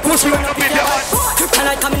me gang. Push me up in the heart.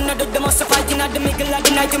 Kryptonite coming out of the muscle fighting at the middle of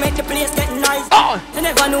the night to make the place get nice. You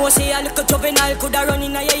never know say a little juvenile coulda run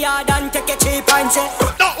in your yard and take a cheap and say.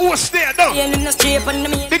 No, who's there no? In the street and the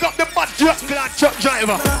main. Big up the mud truck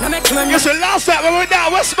driver. You see last time when we were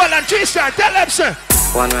down Westmall and 3-star, tell them sir.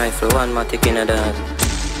 One rifle, one matic in a dog.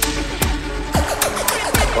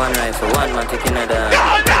 One rifle, one matic in a dog.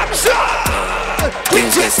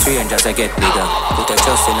 Things get strangers, I get bigger. Put a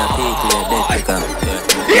trust in a people, dead picker.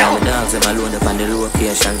 Yeah, the dogs them alone up on the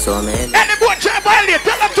location, so man. Any boy try violate,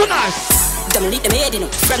 tell them tonight. Them lead them head, you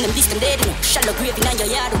know. From them beast them dead, you know. Shallow grave in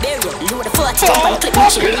your yard, burial. Load the 40 jump and clip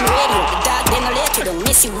and chill in the radio. The dog then no let you down.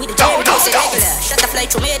 Miss you with the jerry. Say regular. Shut the fly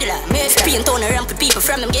through medulla. Murphy paint on a ramp with people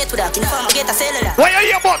from them get to that. In the farm I get a cellular. Why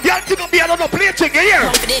you hear about girl to be another play thing, you hear?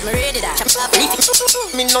 One for dead, me ready that. Chop slap, leaf it.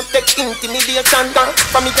 Me not take intimidation.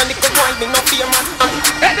 From me and the boy, me not fear man.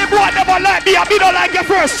 Any boy never like me, I me don't like you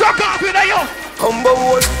first. Suck off with you. Combo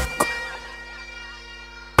wall.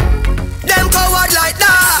 Them coward like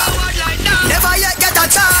that. Never yet get a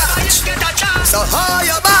chance. So hold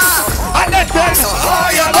your back. I let them so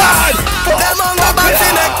hold your back. Them on the back fi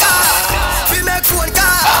make car. Fi make phone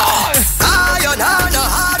call. Iron hand no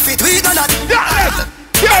hard fit. We gonna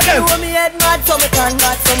them. Do me head mad so me turn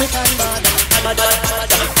bad. So me turn bad.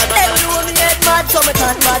 Them do me head mad so me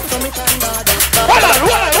turn bad. So me turn bad. Hold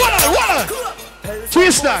on.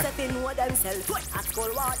 3-star.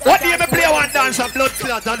 What do you play one dance and blood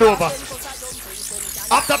clot and over?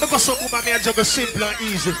 After because some woman may juggle simple and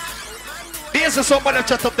easy. There's somebody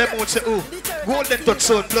chat up them and say, oh, Golden Touch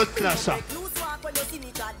son, blood clot, sir.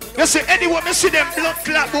 You see, anyone me see them blood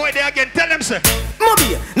clot boy there again, tell them, say.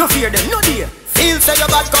 Mobay, no fear them, no dear. Feel say your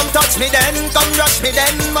bad, come touch me then, come rush me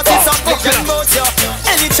then. But it's up with them both, yo.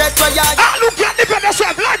 Any check for ya. Ah, look at the better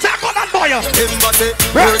self, lights are gone and boy. Him but say,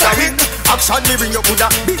 where's the win? Action me bring your Buddha,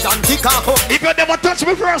 big and tick up. If you never touch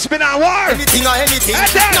me first, me not war. Anything or anything,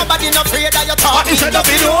 nobody not afraid that you talk. He said, don't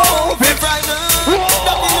be no, be frightened.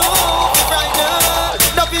 Don't be no, be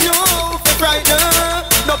frightened. Don't be no, be frightened.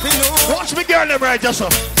 Don't be no. Watch me girl them right, just so.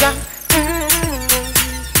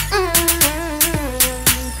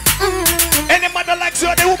 Any mother likes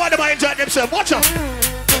you, the woman might enjoy themselves. Watch out.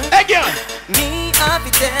 Hey girl. Me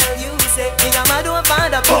happy tell you, say, me a mad over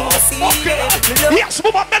the pussy. Yes,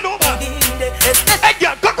 woman, bend over. Hey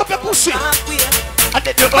girl, cock up your pussy. And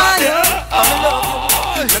then you go there.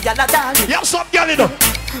 You have some girl, you know.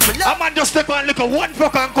 A man just take one look at one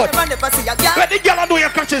fuck and cut. When the girl know your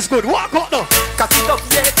catch is good, walk out now.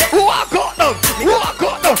 Walk out now. Walk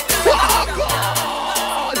out now. Walk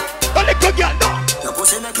out. A little girl now. Your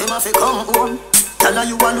pussy make him have to come home. Tell her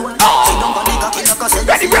you alone. She don't go nigga kill like I said.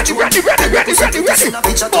 Ready. Send a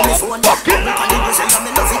picture to me phone.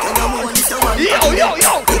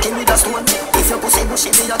 Yo. Pick him with a stone. If your pussy bushy,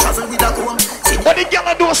 me a travel with a comb. When the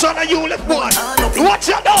girl do son of you left one. Watch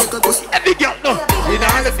out now. Every girl now. You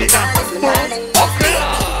know the big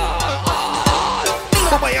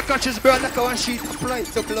Mama, your conscious burn like one sheet of light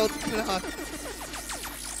to cloud.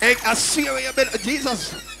 Hey, I see where you been.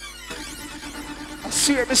 Jesus. I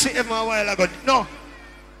see where me see him a while ago. No,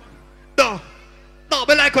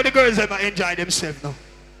 but like how the girls ever enjoy themselves now.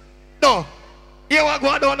 No. You want to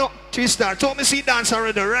go down now? 3-star. Told me see dance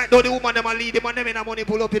already, right? Now the woman them a lead them and them in a money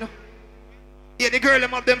pull up, you know. Yeah, the girl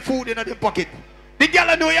them have them food in their pocket. The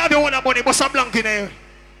girl know you have your own money, but some blank in here.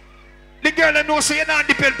 The girl know so you not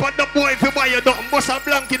depend on the boy if you buy your nothing, but some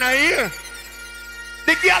blank in here.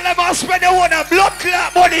 The girl never spend your own blood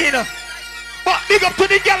clot money, you know. But big up to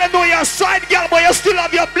the girl know you're a side girl, but you still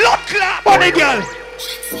have your blood clot money, girl.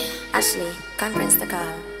 Ashley, conference the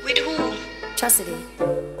call. With who? Chastity.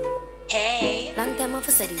 Hey. Long time of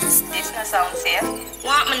cities. This not sound safe.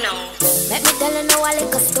 Want me know? Let me tell you now a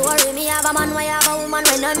little story. Me have a man, why have a woman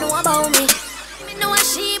when I know about me. Me know a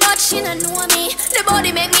she, but she don't know me. The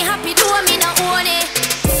body make me happy, do me not own it.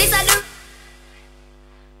 This are the...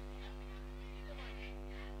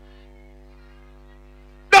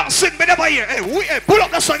 No, sing me never here. Hey, pull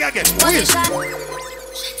up the song again.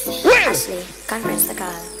 Will. Ashley, conference the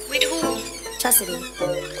call. With who? Chastity.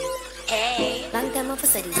 Hey. Long time of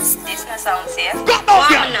cities. This not sound safe. Want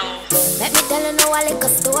me know? Let me tell you now a little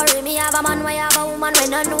story. Me have a man, why have a woman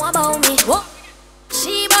when I know about me. What?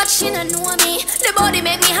 She, but she don't know me. The body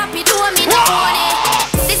make me happy, do me not own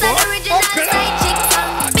it. This is the original side chick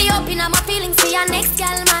song. Be open on my feelings for your next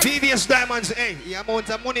girl, man. VVS Diamonds, hey, the amount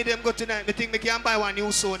of money them got tonight, me think me can buy one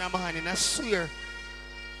new soul in my hand, and I swear.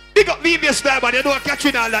 Big up VVS Diamond, you don't catch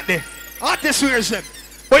it all that day. Artist wears them.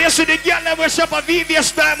 But you see the girl never shop a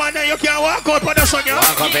VVS Diamond and you can't walk out for the song, you know?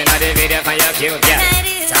 Walk up in the video for your cute girl.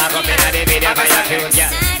 Talk up in the video for your cute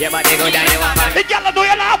girl. Your body good and you want fun. The girl know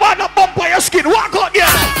you not want no bump on your skin, walk out, girl.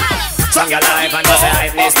 Some girl life and go say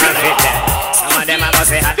hype, this not fit them. Some of them a go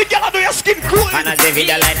say hot. The girl know your skin cool. And as the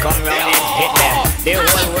video light come round it hit them. The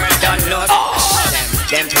whole world don't know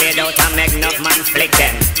them played out and make enough man flick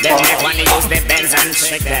them. Them make one to use the Benz and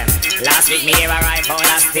trick them. Last week me hear a rifle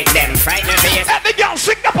and stick them. Frightening for you. Let the girl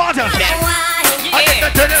sing the part of them.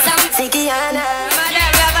 Sikiana.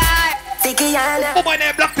 Sikiana. Oh, my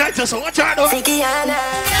name Black Titus, so what you do? Sikiana.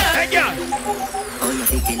 Hey, girl. Oh, you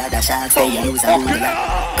think you the shot for you use a ruler.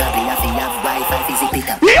 Probably have to have Wi-Fi physic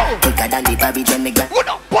pick up. Quicker than the Barbie when me grab. Good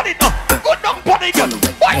up, body now. Good up, body girl.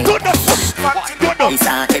 Why good up? Why good up?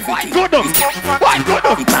 Why good up? Why good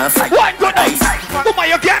up? Why good up? Oh, my,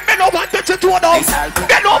 you can't bend over and touch your toe now.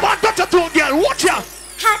 Bend over and touch your toe, girl. Watch ya.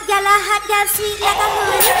 Hot girl, sweet like a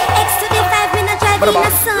honey. X to the 5 when I drive in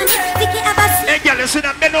the sun. Vicky have a... Hey, girl, you see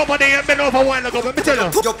that bend over there, bend over one ago. Let me tell you.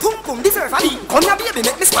 Your pum pum deserve a me. Come here, baby,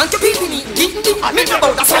 make me spank your pee me. I make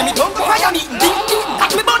about that's why me don't go fire me.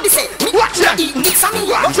 That me body say. Watch ya. Mix a me.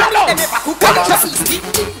 Watch ya now. Come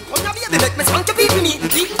here, baby, make me spank your pee me.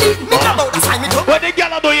 Make about that's why me don't. But the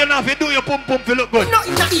girl do you not do your pum pum to look good.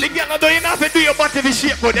 The girl do you not do your body to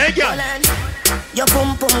shape good, eh, girl? Your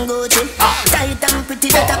pum pum Gucci, tight and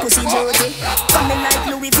pretty that a pussy Jody. Coming like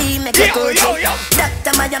Louis V, make a Gucci.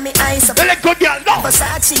 Dr. Miami eyes up. Let go, girl, no.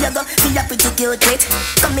 Versace, you go, be a pretty cute it.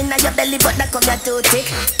 Coming on your belly, but that come your too thick.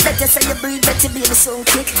 Let you say you breathe, bet you baby so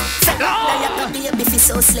quick. Now your baby feel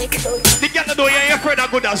so slick. The girl do you afraid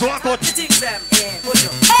of good as walk out. Hey,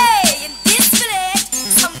 in this village,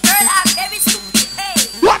 some girl have very stupid. Hey,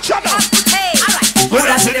 watch out now. Hey, alright. Good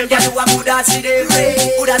as see them, girl, good as see them,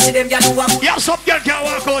 good as see them, girl, yeah, some girl can't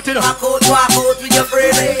walk out, you know. Walk out with your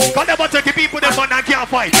friend. Cause they want to take people them and can't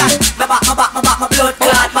fight. My blood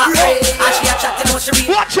clot, my and she a chat the most she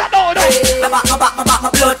watch out now, my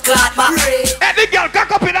blood clot, my every girl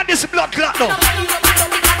cock up in on this blood clot now.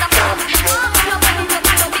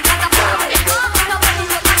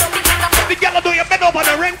 The girl do you bend over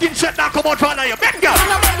the ranking set now come out from you. Bend girl.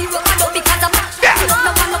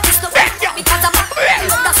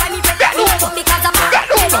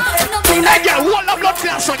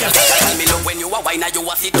 Tell me love when you are wine and you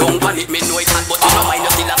a sit down on it. Me know it hot but you know mine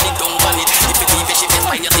you still a sit down on it. If you leave she feel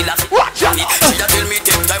fine you still a sit down on it. She a tell me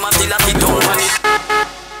take time and still a sit down on it.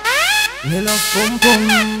 Me love pum pum,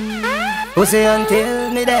 pussy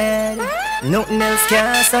until me dead. Nothing else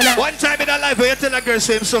can so now. One time in a life when you tell a girl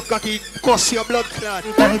say him so cocky, cuss your blood clot.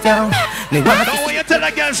 Right down. Now when you tell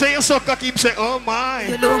a girl say you so cocky, him say, oh my.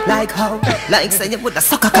 You look like how? Like say you put a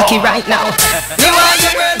sucker cocky right now. You want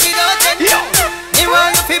your girl without them. You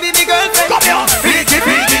want your baby the girlfriend. Come here. Pretty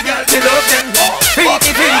girl, you love them.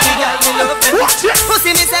 Pretty girl, you love them. Watch it.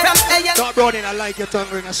 Pussy me say from Aya. Talk about it, I like your tongue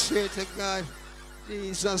ring, I swear to God.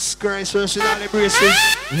 Jesus Christ, versus all the braces.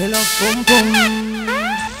 Me love pum pum.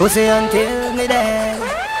 Pussy until me dead.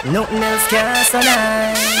 Nothing else can so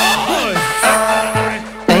nice.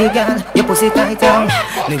 Hey girl, your pussy tight down.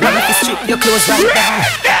 Me wanna to strip your clothes right down.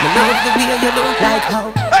 Me love the way you look like how.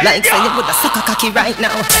 Like say you put a sucker cocky right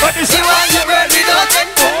now. You want your girl without them.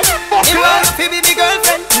 You want your baby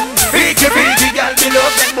girlfriend. Pretty girl, you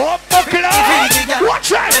love them.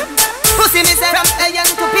 Watch out. Pussy me say from Aya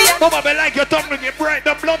to Pia. Mama, me like your tongue when you bright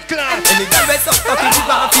the blood clot. Any girl rest up talking to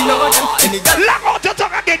her, you know them. Any girl lock out your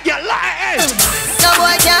tongue again, you lie. No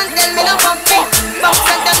boy can't tell me no pumping. Box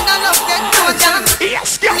and them no love get no jam.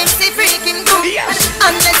 Yes, girl. Mixy freaking good. Yes.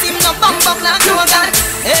 Unless him no bump up like no god.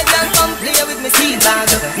 Hey girl come play with me seed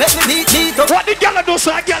bag. Make me beat up. What the girl do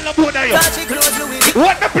so a girl no good at you? Touch it close Louis.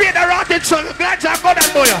 What me play the rotten song, glad I got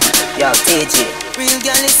that boy. Yo, TG. Real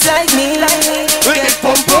girl is like me. Get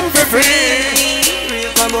pum pum for free.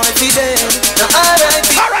 Real come boy for them. No R.I.P.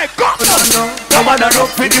 Alright, go. No man a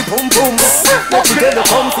rock for the pum pum. But we tell the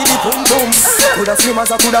come for the pum pum. Coulda slim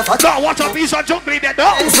as a coulda fat. Now watch a piece of jungle in there,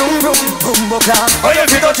 no? Zoom zoom bumbo clap. Oh you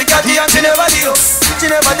feel touchy catty and she never do. She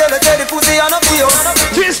never tell the pussy and a feel.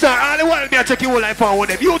 Twister, all the while me a check your whole life forward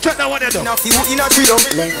them. You check that one there, Now few in a trio.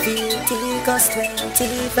 Leviticus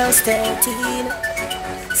 20 verse 13.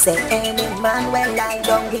 Say any man will lie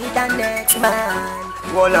down with the next man.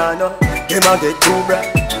 Walla no, them a get too bright.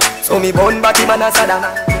 So me born body man a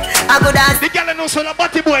sadana. I go dance. the girl know so the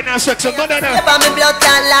body boy now sex, so go down there. Never me blood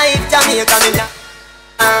can life Jamaica me now.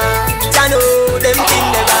 I know them thing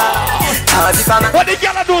never. What the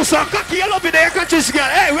girl do so cocky, you love it there, country's girl.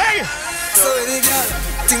 Hey, wait. So the girl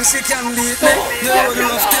think she can beat me. No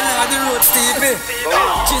love till her the road steepy.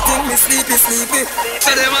 She think me sleepy.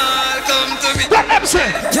 So them all come to me. What them say?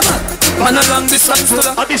 Man a long distance to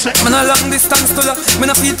la. Man a long distance to la.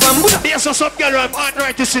 Man a feet one Buddha. There's some girl who have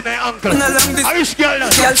arthritis in their ankle. Man a long distance. I wish girl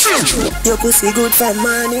that. Your pussy good for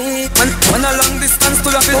money. Man a long distance to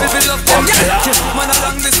la. Feel love them. Man a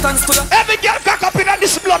long distance to la. Every girl cock up in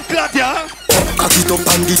this blood clot, yeah. Cock it up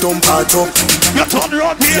and get on patch up. You turn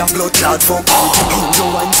around here. Your blood clot fuck. You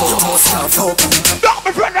wine so you must have up. No,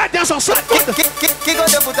 my friend right there, so son. Kick out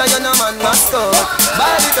the foot of your no man must go.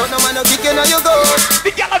 Ball it out, no man no kick you, no you go.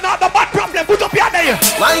 The girl know the bad problem, put up your day.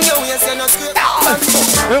 Wine your waist, you no scrape.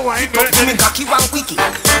 Wine, me cocky one quickie.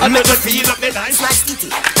 I make it feel up the nice. Nice kitty.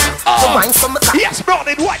 The wine from the cock. Yes, brown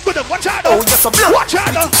and white, good. Watch out. Oh, you're so blood. Watch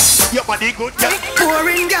out. Your body good, girl.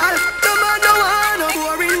 Boring girl. The man no want no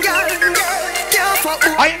boring girl.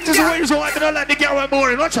 I ain't just waiting so I don't like the girl I'm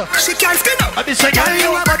boring. Watch out. She can't skin up. I be saying, girl,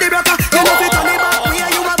 you a body rocker. You know fit on the back.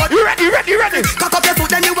 Where you a body. You ready? Cock up your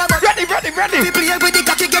foot, then you a body. Ready. We play with the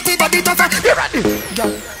cocky, get the body tougher. You ready?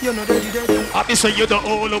 Girl, you know ready. I be saying you the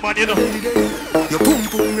old man, you know. Your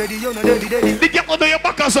pum ready, you know ready. The girl under your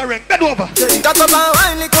back as a ring. Bend over. Cock up and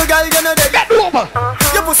wine, little girl, you know ready. Bend over.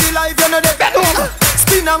 Your pussy life, you know ready. Bend over.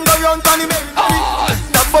 Spin and go round, Connie baby.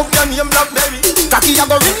 That bug your name, black baby. Cocky, you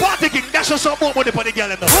go ring. Party king, dash us some more money for the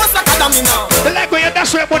girl. What's like a dummy now? The like when you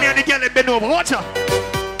dash your money and the girl bend over. Watch out.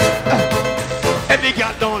 Every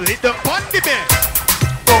girl don't lead the party man.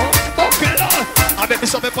 Okay, Lord. I bet me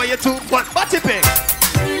something for you too, but party pig.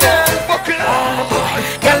 Okay, Lord.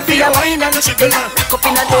 Girl, be a wine and jiggle. Cock up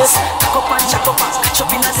in a dance. Cock up and jack up and catch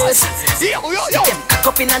up in a dance. Yo. Cock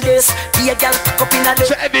up in a dance. Be a girl, cock up in a dance.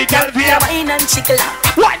 So every girl be a wine and jiggle.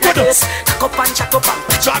 What you do? Cock up and jack up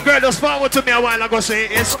and. So a girl just forward to me a while ago say,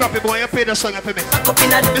 hey, Scrappy boy, you pay the song for me. Cock up in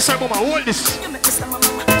a dance. This time, mama, hold this.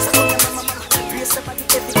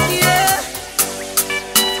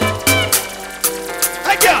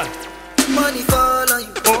 Hey, girl. Money fall on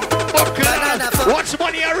you. What's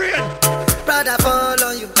money a rain? Brother fall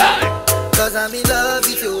on you. Cause I'm in love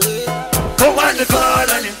with you. Money fall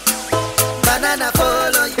on you. Banana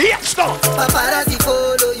fall on you. Yes, no. Paparazzi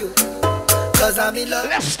follow you. Cause I'm in love.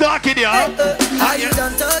 Let's talk in here. Are you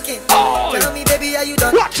done talking? Tell me, baby, are you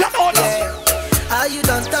done? Watch out, all Are you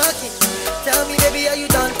done talking? Tell me, baby, are you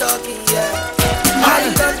done talking? Yeah. Are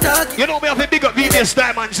you done talking? You know me have a big up VDS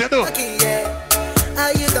Diamonds, you know.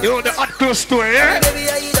 Are you done? You know the hot close store, yeah? Baby,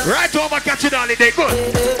 are you done? Right over catch it all the day, good.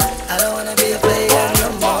 I don't wanna be a player no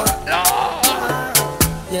more.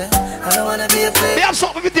 Yeah, I don't wanna be a player. They have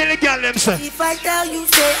something to tell the girl them, sir. If I tell you,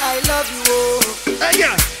 say I love you, oh. Hey,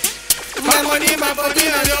 yeah. My money, my body,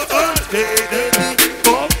 and your own.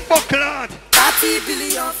 3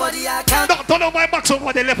 billion for the account. No, turn on my box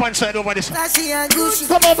over the left hand side over this. Flashy and Gucci.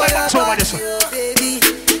 Turn on my box over this.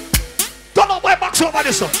 Turn on my box over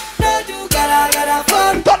this. Turn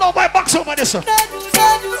on my box over this.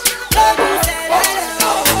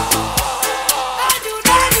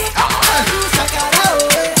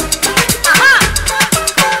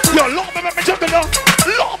 Yo, long me me juggle now.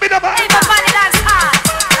 Long me the man.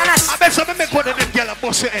 I bet some me put in them girl and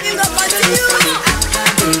bust your head.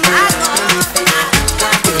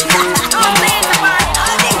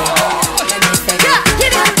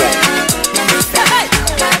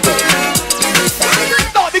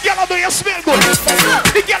 No, the girl do you smell good.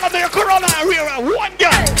 The girl do you Corona and rear one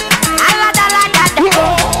girl.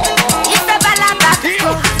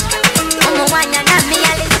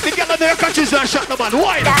 The girl do you catches and shot the man.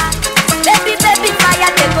 Why? Baby, baby,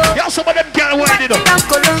 fire they go. Yeah, some of them girl wind it up.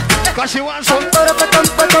 Cause she wants some. She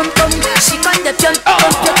got the pion,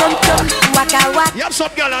 waka waka. You have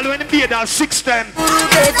some girl when they be there 6 times.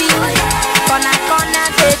 Baby, corner,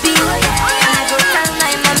 baby. And I go tell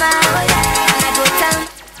my mama. And I go tell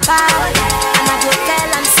papa. And I go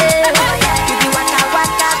tell and say, you be waka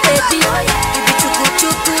waka, baby. You be chuku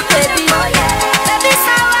chuku, baby. Baby,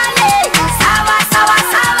 sawale, sawa sawa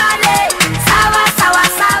sawale, sawa sawa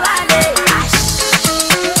sawale.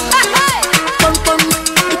 Pom pom,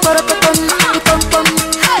 iporokoton, ipom pom,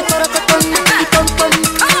 iporokoton, ipom pom,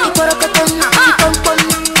 iporokoton, ipom pom,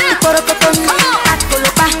 iporokoton.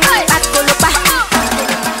 Akolopa, akolopa.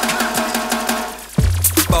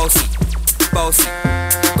 Bossy, bossy,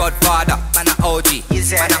 Godfather, man a OG,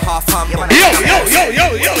 man a half humble.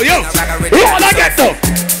 Yo. What I get though?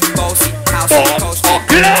 Bossy, house on the coast.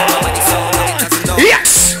 Yes.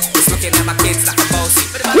 It's looking at my kids like a bossy.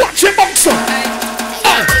 Watch your box up.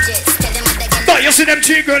 No, you see them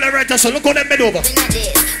 3 girls right there, so look how them bend over.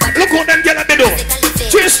 Look how them girls bend over.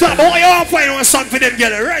 Just stop. Why you all find one song for them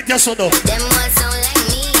girls right there, so no. Them all sound like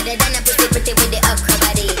me. They done a pretty with the upper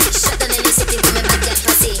body. Shut down in the city with me big and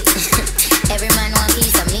pussy. Every man want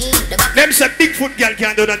piece of me. Them say Bigfoot girl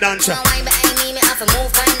can't do the dancer. Wine behind me, me have to move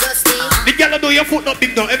and dusty. The girl do your foot not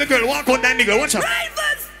big down. Every girl walk on that nigga. Watch out.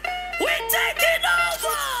 We taking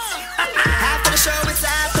over. After the show, it's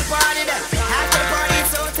after party then. After the party,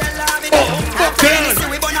 it's hotel lobby then. After the see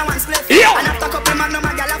we burn a one split. And after couple magnum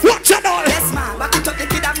a gala. Watch out. Yes man, back it up the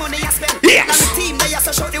kid have money I spend. Yes. Now the team they have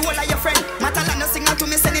to show the whole of your friend. Matalana signal to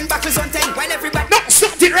me sending back his own thing. While everybody. No,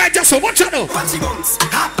 stop it right there. So watch out now. Watch the bones.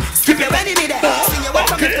 Skip your belly me there. Sing your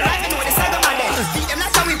welcome to the right. You know the side of my day. Beat them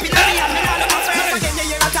like a whip in the air. Me all of my friends. Again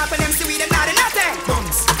you hear a top and them see we them not in nothing.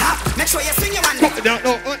 Bones. Make sure you swing your one. No,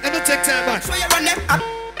 let me take time back. Make sure you run them up.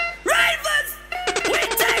 Rivals, we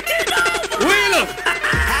taking over. Wheel up.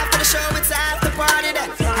 After the show, it's after party then.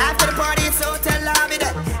 After the party, it's hotel lobby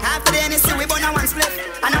then. After the NSC, we burn a one split.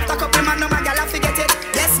 And after couple man, no man, gal, forget it.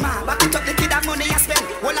 Yes, man, back it up, the kid have money I spend.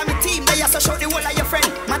 All of my team, they have to show the whole of your friend.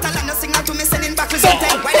 Matalana signal to me, sending back his own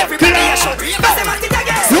thing. While everybody has show. Reverse them at it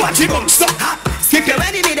again. Watch it, boom, stop. Skip your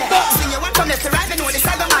enemy there. Sing your one from left to right, me know the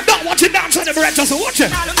side of my. Don't watch it dance on the branch, so watch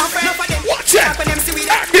it. Watch it.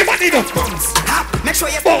 Everybody go. Make sure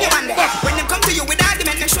you swing your one there. When them come to you with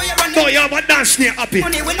argument, make sure you run them. No, you have a dance near happy.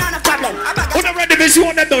 Money, we not a problem. When I'm ready,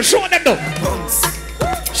 show them though. Show them though.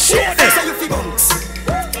 Show them.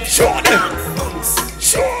 Show them.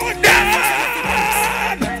 Show them.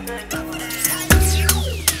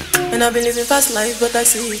 And I've been living fast life, but I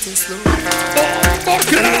see it in slow.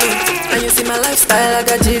 And you see my lifestyle, I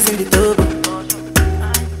got G's in the tub.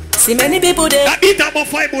 See many people there. I beat up about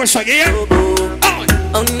 5 more songs, yeah?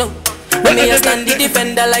 Oh no. When me a stand the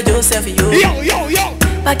defender like Joseph, yo. Yo.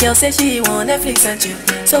 My girl say she want Netflix and chill.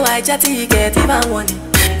 So I chatty get even warning.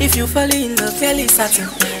 If you fall in love, fairly certain.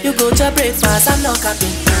 You go to breakfast, I'm not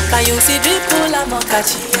capping. Can you see drip pull, I'm not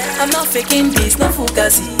catching. I'm not faking this, no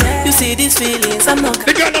fugazi. You see these feelings, I'm not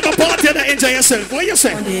catching. The girl of a party and enjoy yourself. What you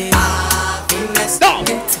say? Happiness. No.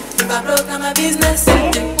 If I broke, I'm a business.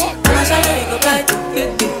 I'm sure you go try to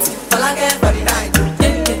get it. All I care for the night.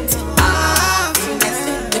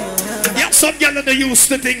 Some girl on the use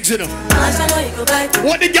the things, you know.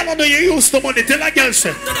 What the girl on the use the money? Tell a girl say.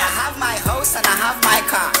 I have my house and I have my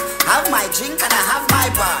car. Have my drink and I have my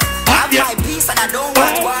bar. Have my peace and I don't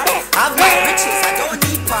want war. Have my riches, I don't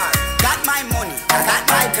need power. Got my money, I got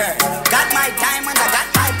my girl. Got my diamond, I got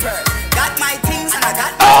my pearl. Got my things and I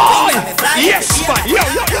got my wings. Yes, man. Yo.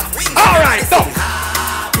 All right, no.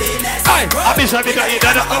 I miss you because you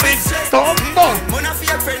gotta come in. Mona for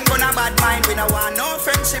your friend, gonna bad mind. We don't want no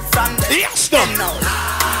friendship from them. Yes, no.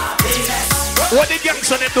 What the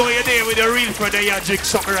gangs on them doing there with the real friend they are drink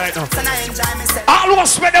something right now? All who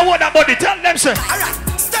spend the water money, tell them, sir.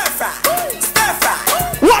 Alright, stir fry.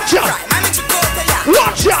 Watch out.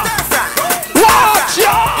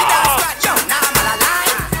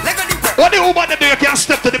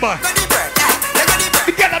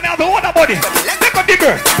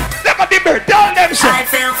 Dimmer. Never Dimmer. Tell them so. I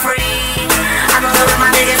feel free. I'm alone with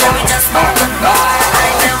my niggas and we just smoke the bar.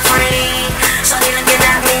 I feel free. Shawty looking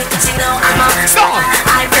at me 'cause you know I'm a star.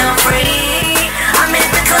 I feel free. I'm in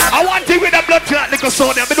the club. I want to with a blood clot nigga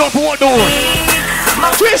so them. I don't want to do.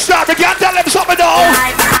 Twista, we can't tell them something though.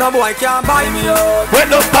 No boy can't buy me up. When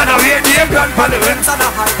the pan away, the plan for the Friends and a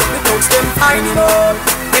high, me touch them tiny up.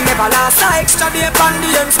 They never last a extra day on the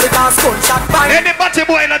ends because gunshot by. Any batty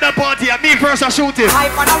boy in the party and me first a shoot him.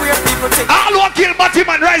 Hype and a weird people take. All who kill batty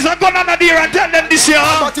man, rise a gun on the deer and tell them this year.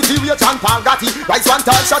 Batty the way John Paul got it. Rise one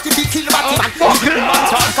tall shot if he kill batty man. Man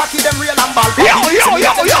tall cocky them real and ball. Yo.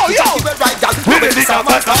 With the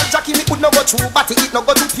man tall Jackie me could no go through batty it no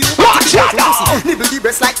go to few. Watch out now. Nibble the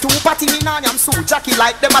breast like two patty me nah am so Jackie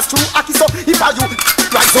like them as true Aki so if I you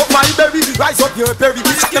rise up my berry, rise up your berry.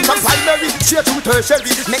 Shut them from primary, straight to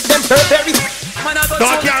tertiary. Make them berry.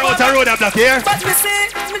 Don't carry out a road a block here. But me see,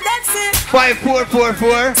 me dead see.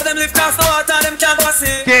 5444. So them live across the water, them can't go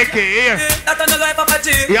see. KK here. That on the life of a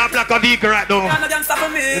G. You have black a vehicle right now. Can't no gangster for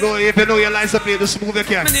me. You know, if you know your license plate, just move your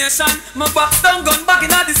can. My nation, my box down gun back in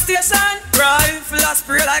the station. Rifle a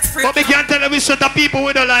spray like spray. But we can't tell them we set up people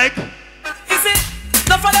we don't like. Is it?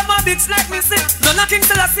 No for them a bitch like me see. None of King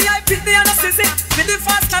Selassie I pick the and a sissy. Me the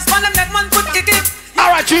fast cash man them neck man put kick it.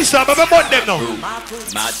 Alright, Trista, but we want them now.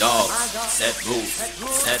 My dogs, set rules,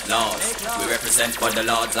 set laws. We represent for the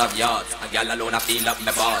lords of yards. A gal alone I feel up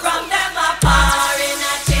my balls. From them a bar in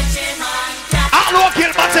a chinchin man. All who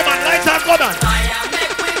kill batty man, lights are coming.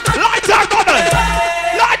 Lights are coming.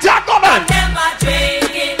 Lights are coming.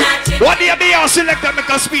 What do you be our selector make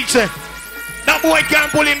a speech say? That boy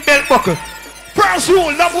can't pull him belt buckle. First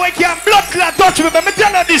rule, that boy can't blood clot touch me, but me tell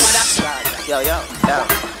you this. Yo.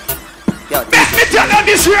 Let me tell you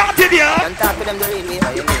this right in here. Can't talk to them the real way,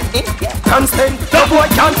 you know. Can't stand, the boy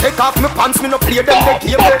can't take off my pants, me no play them the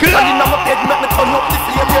game. And in my head, make me turn up the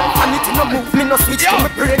flame. And it no move, me no switch to my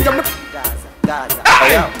brain.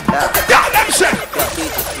 Hey! Yeah, them say.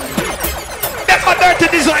 Them a dirty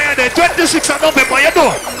desire there, 26 of November, you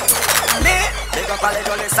know.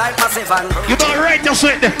 You don't write your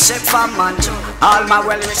sweat there. Shake from man. All my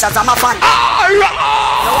well wishers I'm a fan.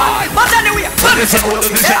 Alright! But anyway, what me say who no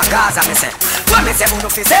fi say a Gaza me say. What me say who no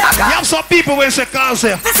fi say a Gaza. You have some people when say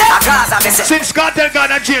Gaza. A Gaza me say. Since Cartel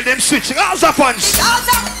gone and jail, them switch. Gaza fans.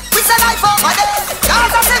 Gaza, we say life over there.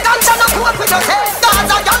 Gaza say ganja no cope with your head.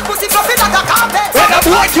 Gaza young pussy fluffy like a carpet. Well, I'm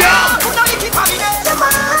watching out. Who know it for me there?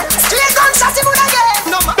 Straight gunshot him would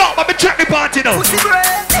again. No, but me check the party now. Pussy brain.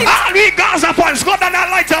 All we Gaza fans, go down that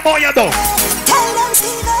light up on you though. Tell them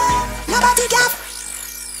Steven, nobody got.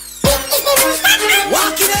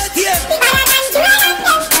 Walking out here.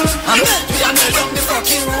 I'm up the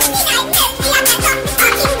fucking room.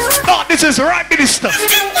 Oh, this is right, minister.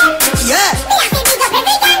 Yeah.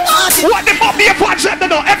 What the fuck me a punch at the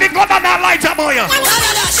door? Every gun on that light up on you.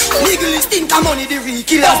 Legally think I'm money the real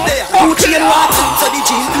killers there. Who chain water so the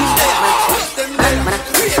jail is there.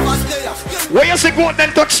 Where you say go out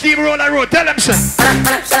then touch Steve Roller Road? Tell them sir.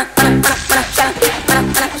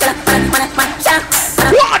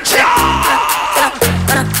 Watch out!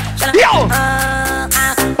 Yo!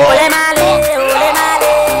 Ole male.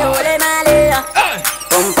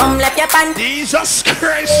 Pum pum left your pan. Jesus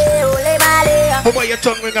Christ! Ole male. Oh boy, your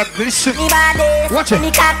tongue ring a glisten. Watch it.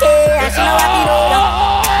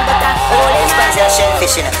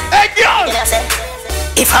 Hey girl!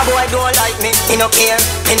 If a boy don't like me, he no care.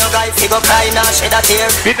 He no guy fi go cry nah shed a tear.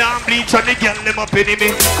 Me nah bleach on the girl them up in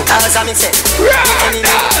me. Cause I me say, enemy,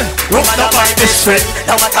 woman are my best friend.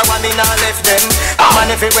 No matter what me nah left them.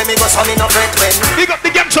 Man everywhere me go so me no fret when. Big up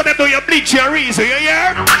the game so them know you bleach your reason, you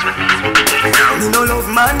hear? Me no love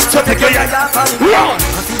man, so take your eye for me.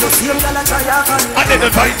 I feel the same girl a try for me. And then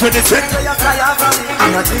the fight when it's in.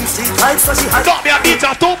 And I drink street life so she has. Don't me a beat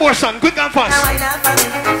a two more son, quick and fast.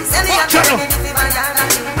 Watch out.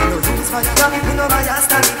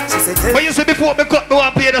 But you say before me cut me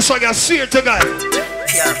one play the song you swear to God.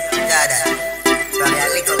 Yo, Dada, from your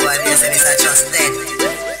little boy, me say this a just dead.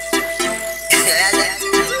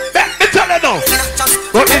 Let me tell you now.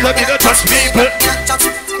 What is it, you don't touch people?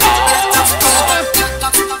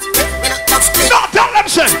 No, tell them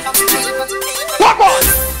say. What on?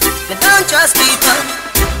 Me don't trust people.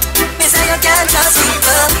 Me say you can't trust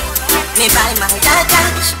people. Me buy my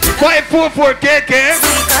cash. 544 KK.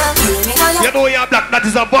 You know you're black, that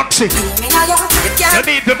is a boxing. You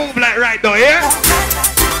need to move like right now, yeah?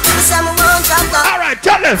 Alright,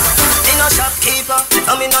 tell them. Me no shopkeeper,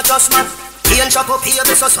 and me no just man. He and chop up here,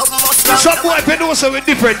 so something must run. Some boy can know so we're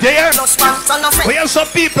different, yeah? We have some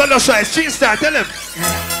people on the side, street star, tell them.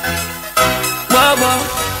 Whoa, whoa.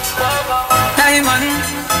 Hey man,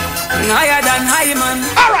 higher than high man.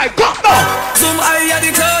 Alright, go now. Some higher the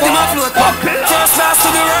cloud in my float. First class to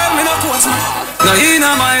the world, me no coach man. No in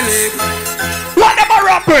my league. What am I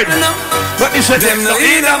rapping? No. What is it? Them no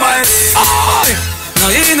in my league. No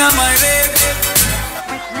in my league.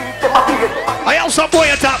 I also boy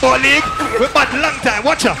a top boy league. We bad long time.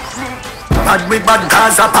 Watch out. Pad we bad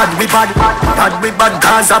Gaza, pad we bad. Pad we bad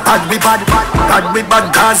Gaza, pad we bad. Pad we bad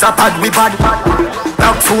Gaza, pad we bad.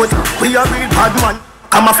 Black foot, we a real bad man.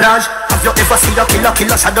 Camouflage, have you ever seen a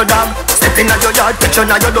killer shadow dog? Step in your yard, picture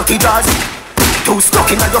now your dirty jaws. Too stuck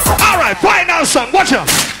in your fuck. Alright, final song, watch out.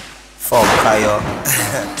 Fuck yo.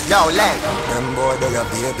 Yo, leg. Them boy they a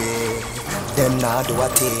baby. Them not do a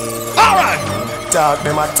thing. Alright. Talk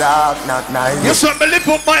them a talk, not nice. You saw me lift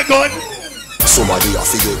up my gun. Somebody have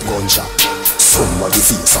to get gunshot. Somebody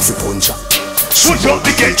face have to punch up. Shoot up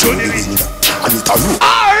the gate through the window. And it a rope.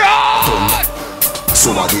 Alright.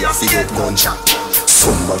 Somebody have to get gunshot.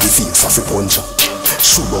 Somebody face have to punch up.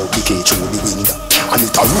 Shoot out the gate through the window. And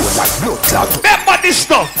it a roll like blood clot. Remember this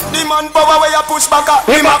stuff. The man power where you push back up.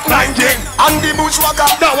 We Mac 19. And the bushwhacker.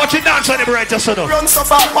 Now watch it dance on the right just so now. Run so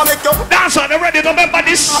far, what make you dance on the ready, remember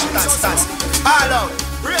this. All out.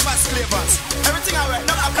 Ravers, clavers. Everything I wear,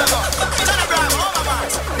 not a cover. Johnny Brown,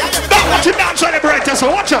 overmars. Now watch it dance on the right just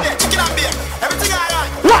so. Watch out. Chicken and beer. Everything I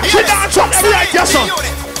like. Watch it dance on the right just so.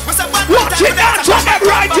 Watch it dance on the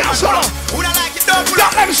right just so. Who don't like it, don't pull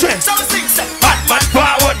up. Let me see. So sing, say. Batman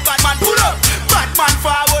forward. Batman pull up. Batman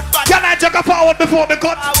forward. Can I take a forward before me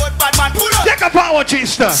cut? Forward, Batman pull up. Take a forward,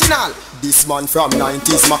 Chester. Signal. This man from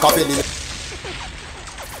 90s Machiavelli.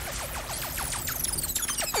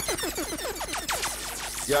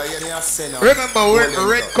 Remember when the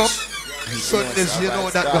Red Cup Sundays, you know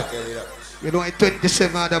that go. You know,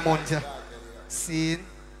 27 of the month. See?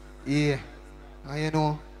 Yeah. And you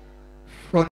know.